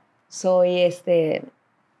proveedora, soy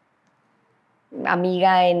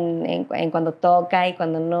amiga en cuando toca y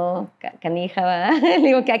cuando no, canija, ¿verdad? Le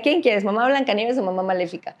digo, ¿a quién quieres? ¿Mamá Blancanieves o mamá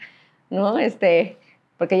Maléfica? ¿No?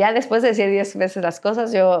 Porque ya después de decir 10 veces las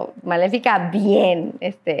cosas, yo, Maléfica, bien,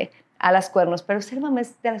 a las cuernos. Pero ser mamá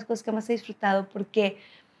es de las cosas que más he disfrutado porque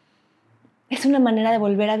es una manera de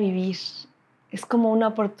volver a vivir. Es como una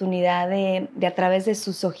oportunidad de a través de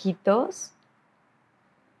sus ojitos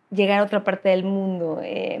llegar a otra parte del mundo,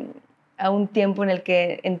 a un tiempo en el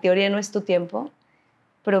que en teoría no es tu tiempo,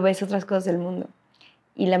 pero ves otras cosas del mundo.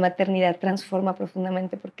 Y la maternidad transforma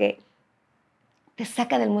profundamente porque te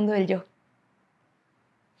saca del mundo del yo.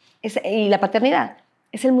 Y la paternidad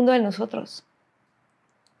es el mundo de nosotros.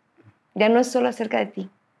 Ya no es solo acerca de ti,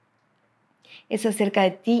 es acerca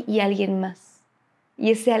de ti y alguien más.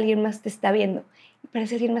 Y ese alguien más te está viendo. Y para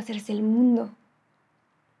ese alguien más eres el mundo.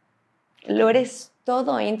 Lo eres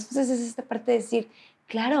todo. Y entonces es esta parte de decir,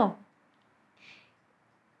 claro,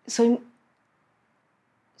 soy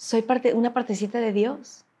una partecita de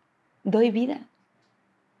Dios. Doy vida.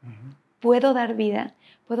 Puedo dar vida.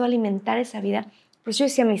 Puedo alimentar esa vida. Por eso yo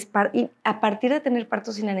decía, y a partir de tener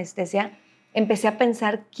partos sin anestesia, empecé a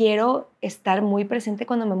pensar, quiero estar muy presente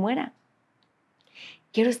cuando me muera.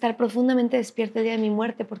 Quiero estar profundamente despierta el día de mi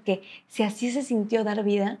muerte, porque si así se sintió dar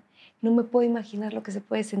vida, no me puedo imaginar lo que se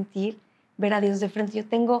puede sentir ver a Dios de frente. Yo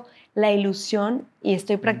tengo la ilusión, y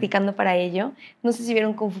estoy practicando para ello. No sé si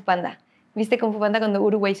vieron Kung Fu Panda. ¿Viste Kung Fu Panda cuando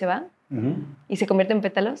Uruguay se va? Y se convierte en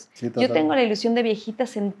pétalos. Sí, yo tengo la ilusión de viejita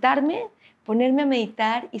sentarme, ponerme a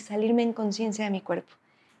meditar y salirme en conciencia de mi cuerpo.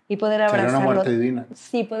 Y poder abrazarlo. Será una muerte divina.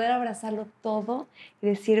 Sí, poder abrazarlo todo y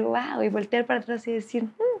decir, wow, y voltear para atrás y decir,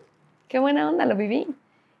 qué buena onda, lo viví.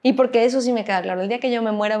 Y porque eso sí me queda claro. El día que yo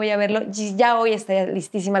me muera voy a verlo. Ya hoy estaría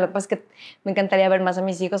listísima. Lo que pasa es que me encantaría ver más a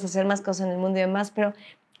mis hijos, hacer más cosas en el mundo y demás. Pero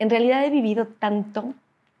en realidad he vivido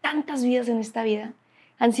tantas vidas en esta vida.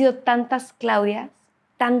 Han sido tantas Claudias,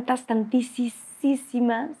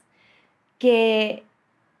 tantísimas, que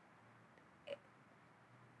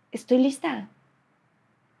estoy lista.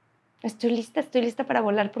 Estoy lista para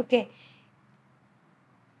volar porque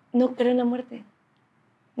no creo en la muerte.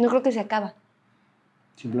 No creo que se acaba.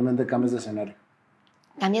 Simplemente cambias de escenario.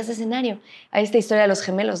 Cambias de escenario. Hay esta historia de los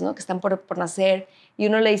gemelos, ¿no? Que están por nacer y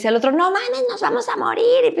uno le dice al otro, no mames, nos vamos a morir.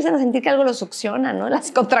 Y empiezan a sentir que algo los succiona, ¿no?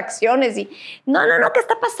 Las contracciones y, no, ¿qué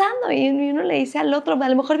está pasando? Y uno le dice al otro, a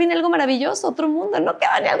lo mejor viene algo maravilloso, otro mundo, ¿no? Que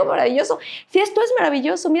viene algo maravilloso. Si esto es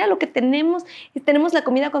maravilloso, mira lo que tenemos. Tenemos la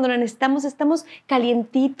comida cuando la necesitamos, estamos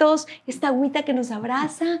calientitos, esta agüita que nos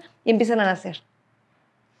abraza y empiezan a nacer.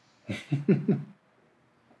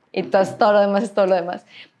 Y todo lo demás es todo lo demás.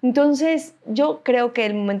 Entonces, yo creo que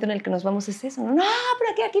el momento en el que nos vamos es eso. No,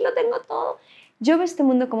 pero aquí lo tengo todo. Yo veo este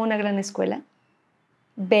mundo como una gran escuela,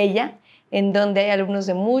 bella, en donde hay alumnos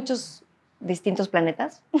de muchos distintos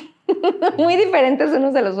planetas, muy diferentes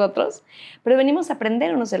unos de los otros, pero venimos a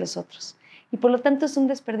aprender unos de los otros. Y por lo tanto es un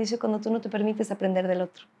desperdicio cuando tú no te permites aprender del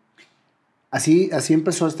otro. Así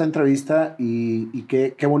empezó esta entrevista y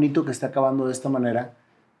qué bonito que esté acabando de esta manera.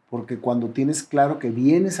 Porque cuando tienes claro que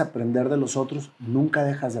vienes a aprender de los otros, nunca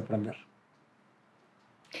dejas de aprender.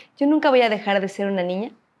 Yo nunca voy a dejar de ser una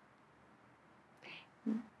niña.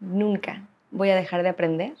 Nunca voy a dejar de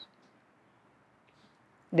aprender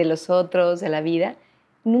de los otros, de la vida.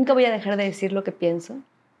 Nunca voy a dejar de decir lo que pienso.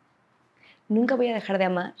 Nunca voy a dejar de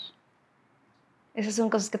amar. Esas son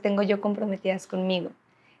cosas que tengo yo comprometidas conmigo.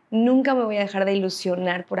 Nunca me voy a dejar de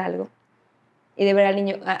ilusionar por algo y de ver al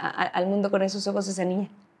niño, al mundo con esos ojos de esa niña.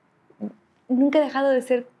 Nunca he dejado de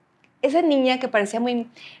ser esa niña que parecía muy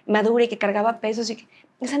madura y que cargaba pesos.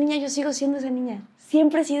 Esa niña, yo sigo siendo esa niña.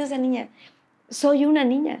 Siempre he sido esa niña. Soy una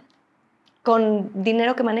niña con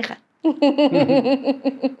dinero que maneja.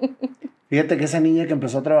 Fíjate que esa niña que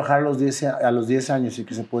empezó a trabajar a los 10 años y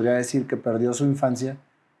que se podría decir que perdió su infancia,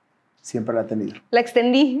 siempre la ha tenido. La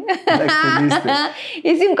extendí. La extendiste.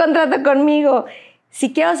 Hice un contrato conmigo.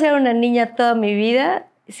 Si quiero ser una niña toda mi vida,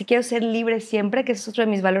 si quiero ser libre siempre, que es otro de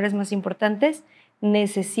mis valores más importantes,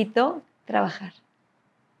 necesito trabajar.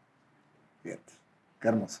 Fíjate, qué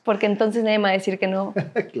hermoso. Porque entonces nadie me va a decir que no.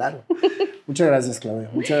 Claro. Muchas gracias, Claudia.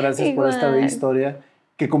 Muchas gracias por esta bella historia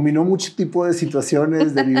que combinó mucho tipo de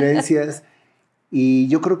situaciones, de vivencias. Y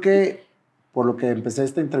yo creo que, por lo que empecé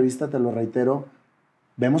esta entrevista, te lo reitero,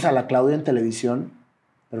 vemos a la Claudia en televisión,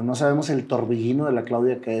 pero no sabemos el torbellino de la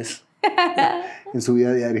Claudia que es en su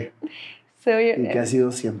vida diaria. Y que ha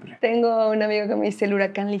sido siempre. Tengo un amigo que me dice el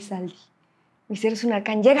huracán Lizaldi. Me dice, eres un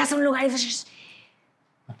huracán, llegas a un lugar y...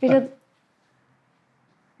 Pero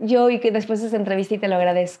yo, y que después de esta entrevista, y te lo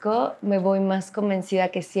agradezco, me voy más convencida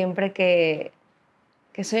que siempre que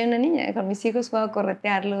soy una niña. Con mis hijos juego a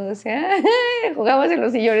corretearlos, o sea, jugamos en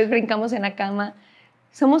los sillones, brincamos en la cama.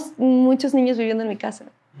 Somos muchos niños viviendo en mi casa.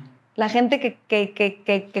 La gente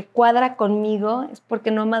que cuadra conmigo es porque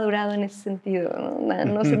no ha madurado en ese sentido,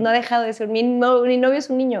 no ha dejado de ser. Mi novio es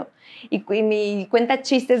un niño y cuenta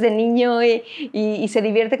chistes de niño y se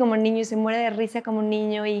divierte como niño y se muere de risa como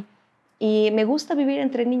niño y me gusta vivir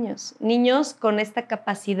entre niños con esta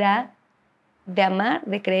capacidad de amar,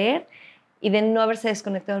 de creer y de no haberse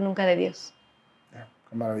desconectado nunca de Dios.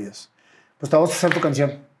 Qué maravilloso. Pues te vamos a hacer tu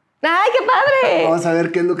canción. ¡Ay, qué padre! Vamos a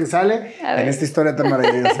ver qué es lo que sale en esta historia tan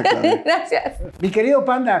maravillosa, Claudia. Gracias. Mi querido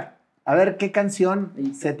Panda, a ver qué canción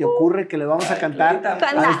se te ocurre que le vamos a cantar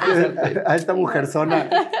a esta mujerzona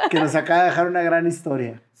que nos acaba de dejar una gran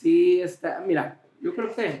historia. Sí, mira, yo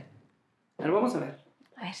creo que... A ver, vamos a ver.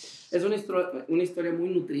 Es una historia muy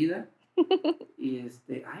nutrida. Y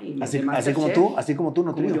así como tú,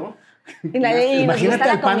 nutrido. Como yo. Imagínate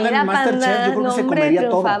al Panda en el Masterchef, yo creo que se comería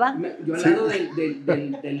triunfaba. todo. Yo al lado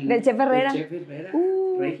del Chef Herrera. Del Chef Herrera.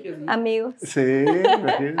 Regio, ¿sí? Amigos. Sí,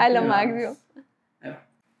 A lo máximo. Ahí va.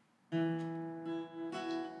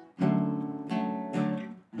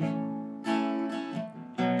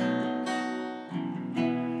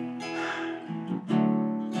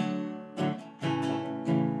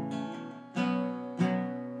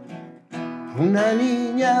 Una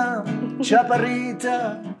niña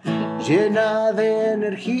chaparrita, llena de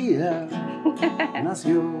energía,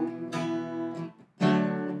 nació.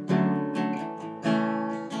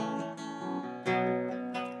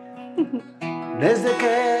 Desde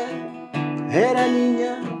que era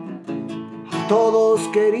niña, a todos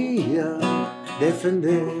quería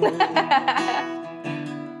defender.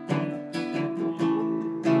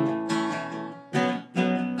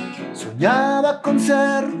 Soñaba con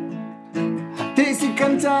ser actriz y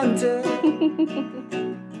cantante.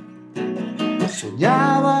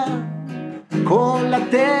 Soñaba con la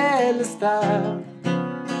telestar,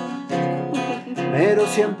 pero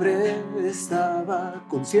siempre estaba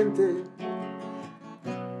consciente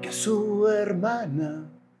que a su hermana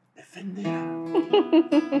defendía.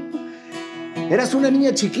 Eras una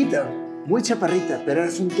niña chiquita, muy chaparrita, pero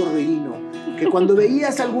eras un torbellino, que cuando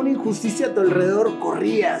veías alguna injusticia a tu alrededor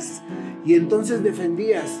corrías y entonces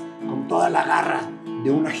defendías con toda la garra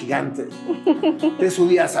de una gigante. Te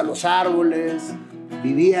subías a los árboles,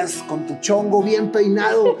 vivías con tu chongo bien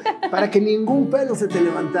peinado para que ningún pelo se te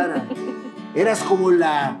levantara. Eras como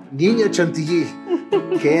la niña chantilly,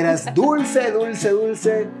 que eras dulce, dulce,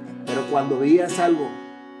 dulce, pero cuando veías algo,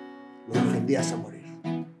 lo defendías a morir.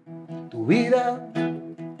 Tu vida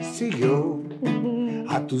siguió.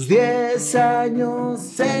 A tus 10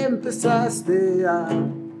 años empezaste a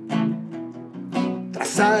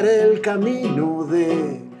trazar el camino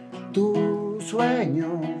de tus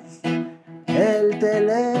sueños. El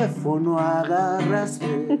teléfono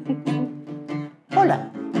agarraste.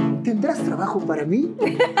 Hola, ¿tendrás trabajo para mí?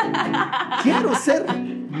 Quiero ser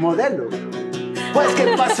modelo. Pues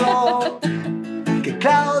 ¿qué pasó? Que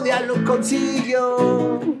Claudia lo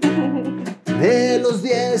consiguió. De los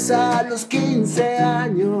 10 a los 15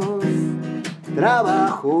 años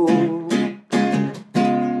trabajó.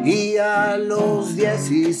 Y a los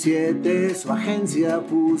 17 su agencia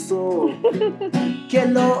puso.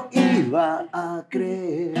 ¿Quién lo iba a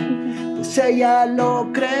creer? Pues ella lo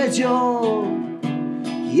creyó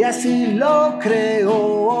y así lo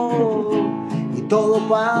creó. Y todo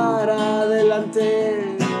para adelante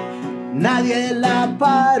instante, nadie la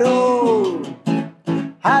paró.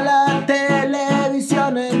 A la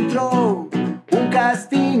televisión entró, un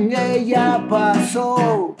casting ella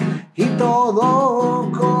pasó y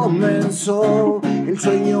todo comenzó. El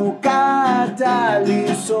sueño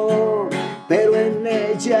catalizó, pero en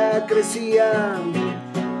ella crecía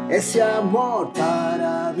ese amor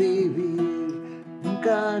para vivir.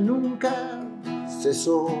 Nunca, nunca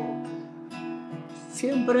cesó,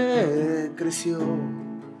 siempre creció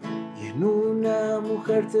y en una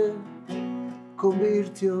mujer te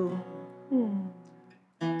convirtió.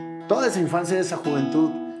 Toda esa infancia, esa juventud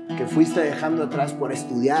que fuiste dejando atrás por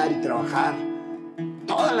estudiar y trabajar,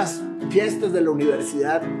 todas las fiestas de la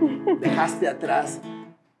universidad dejaste atrás,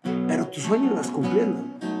 pero tus sueños las cumpliendo.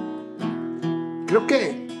 Creo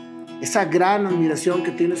que esa gran admiración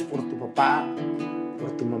que tienes por tu papá,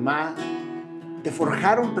 por tu mamá, te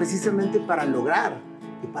forjaron precisamente para lograr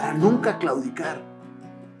y para nunca claudicar.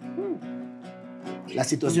 Las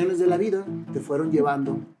situaciones de la vida te fueron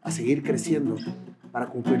llevando a seguir creciendo para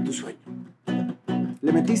cumplir tu sueño.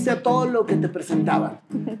 Le metiste a todo lo que te presentaban.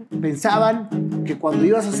 Pensaban que cuando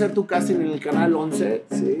ibas a hacer tu casting en el Canal 11,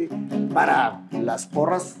 ¿sí?, para las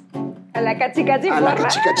porras... A la cachicachiporra. A la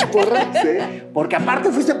cachicachiporra, sí. Porque aparte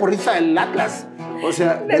fuiste porrista del Atlas. O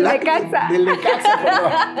sea, del Necaxa. Del Necaxa,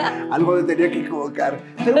 perdón. Algo me tenía que equivocar.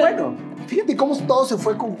 Pero bueno, fíjate cómo todo se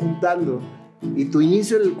fue conjuntando. Y tu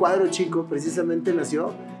inicio en el cuadro chico precisamente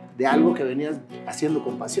nació de algo que venías haciendo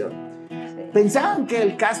con pasión. Sí. Pensaban que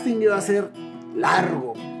el casting iba a ser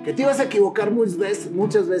largo, que te ibas a equivocar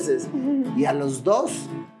muchas veces. Y a los dos,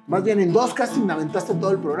 más bien en 2 castings aventaste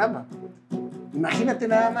todo el programa. Imagínate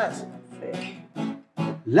nada más. Sí.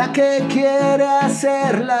 La que quiere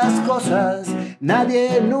hacer las cosas,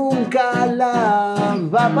 nadie nunca la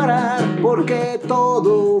va a parar, porque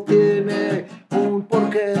todo tiene un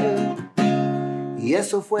porqué. Y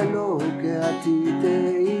eso fue lo que a ti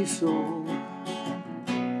te hizo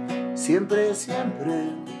siempre,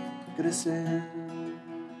 siempre crecer.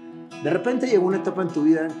 De repente llegó una etapa en tu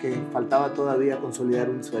vida en que faltaba todavía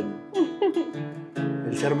consolidar un sueño.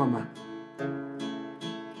 El ser mamá.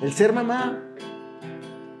 El ser mamá,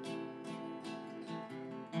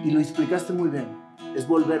 y lo explicaste muy bien, es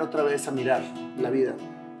volver otra vez a mirar la vida.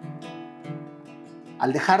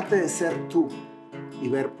 Al dejarte de ser tú y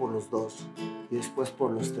ver por los 2 y después por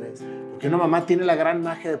los 3. Porque una mamá tiene la gran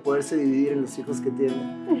magia de poderse dividir en los hijos que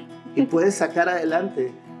tiene y puedes sacar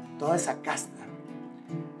adelante toda esa casta.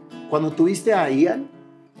 Cuando tuviste a Ian,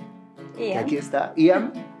 que aquí está,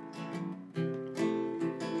 Ian,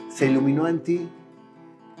 se iluminó en ti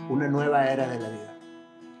una nueva era de la vida.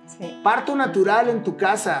 Sí. Parto natural en tu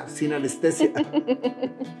casa, sin anestesia.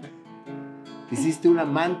 Hiciste un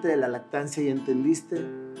amante de la lactancia y entendiste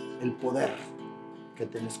el poder que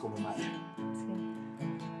tienes como madre. Sí.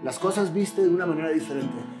 Las cosas viste de una manera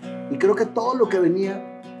diferente. Y creo que todo lo que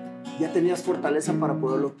venía, ya tenías fortaleza para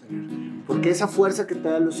poderlo obtener. Porque esa fuerza que te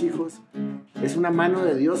dan los hijos es una mano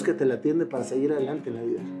de Dios que te la tiende para seguir adelante en la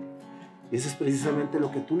vida. Y eso es precisamente lo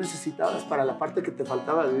que tú necesitabas para la parte que te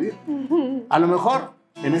faltaba vivir. A lo mejor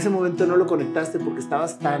en ese momento no lo conectaste porque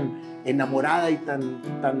estabas tan enamorada y tan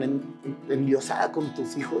endiosada con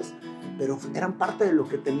tus hijos, pero eran parte de lo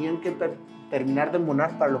que tenían que terminar de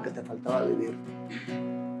embonar para lo que te faltaba vivir.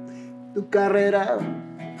 Tu carrera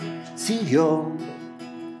siguió,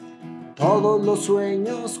 todos los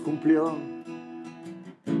sueños cumplió.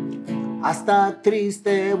 Hasta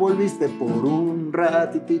triste volviste por un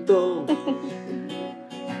ratitito.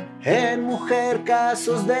 En Mujer,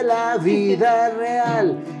 casos de la vida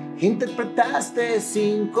real, interpretaste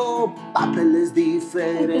 5 papeles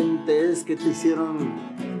diferentes que te hicieron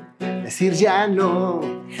decir ya no.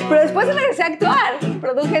 Pero después regresé a actuar.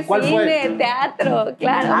 Produje cine, teatro,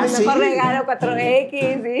 claro. Mi mejor regalo,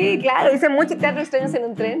 4X, sí, claro. Hice mucho teatro, Extraños en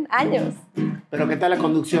un tren, años. Pero ¿qué tal la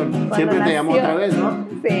conducción? Siempre te llamó otra vez, ¿no?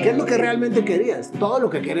 Sí. ¿Qué es lo que realmente querías? Todo lo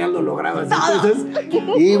que querías lo lograbas. ¡Todo! Entonces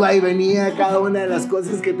iba y venía cada una de las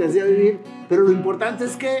cosas que te hacía vivir. Pero lo importante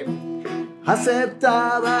es que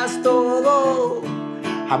aceptabas todo,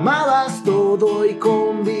 amabas todo y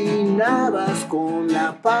combinabas con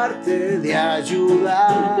la parte de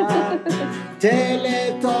ayudar.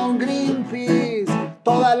 Teletón, Greenpeace,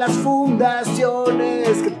 todas las fundaciones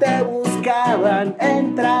que te buscaban,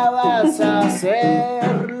 entrabas a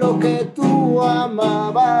hacer lo que tú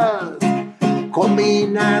amabas.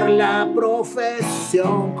 Combinar la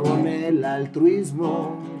profesión con el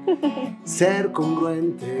altruismo, ser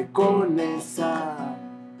congruente con esa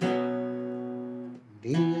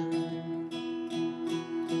niña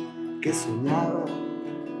que soñaba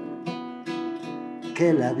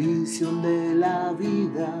que la visión de la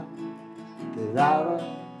vida te daba.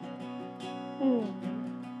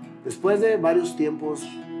 Después de varios tiempos,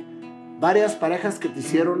 varias parejas que te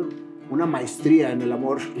hicieron una maestría en el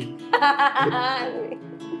amor,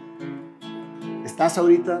 estás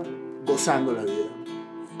ahorita gozando la vida,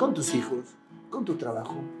 con tus hijos, con tu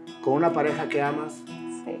trabajo, con una pareja que amas,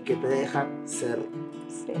 Sí. que te deja ser,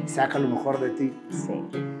 Sí. saca lo mejor de ti. Sí.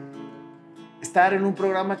 Estar en un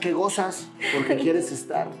programa que gozas porque quieres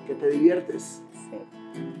estar, que te diviertes. Sí.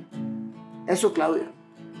 Eso, Claudia,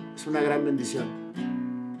 es una gran bendición.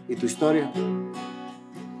 Y tu historia,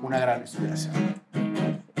 una gran inspiración.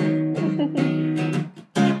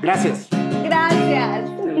 Gracias. Gracias.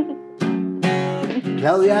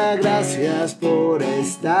 Claudia, gracias por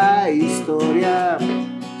esta historia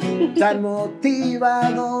tan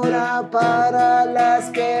motivadora para las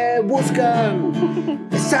que buscan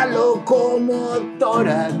esa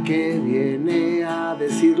locomotora que viene a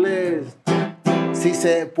decirles si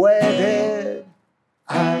se puede.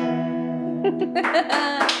 ¡Bravo!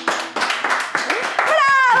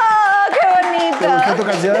 ¡Qué bonito! ¿Te gustó tu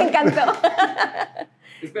canción? Me encantó.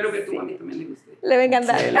 Espero que tú a mí también le guste. Le va a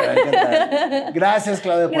encantar. Sí, le va a encantar. Gracias,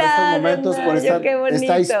 Claudia, por estos momentos, por Nayo, qué bonito.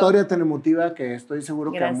 esta historia tan emotiva que estoy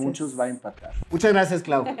seguro que a Gracias. muchos va a impactar. Muchas gracias,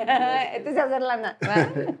 Clau. Entonces hacer lana. ¿Va?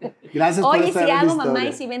 Gracias por Oye, esta si gran hago historia. mamá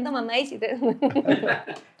y si vendo mamá y si te...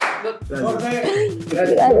 Gracias.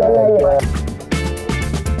 Gracias.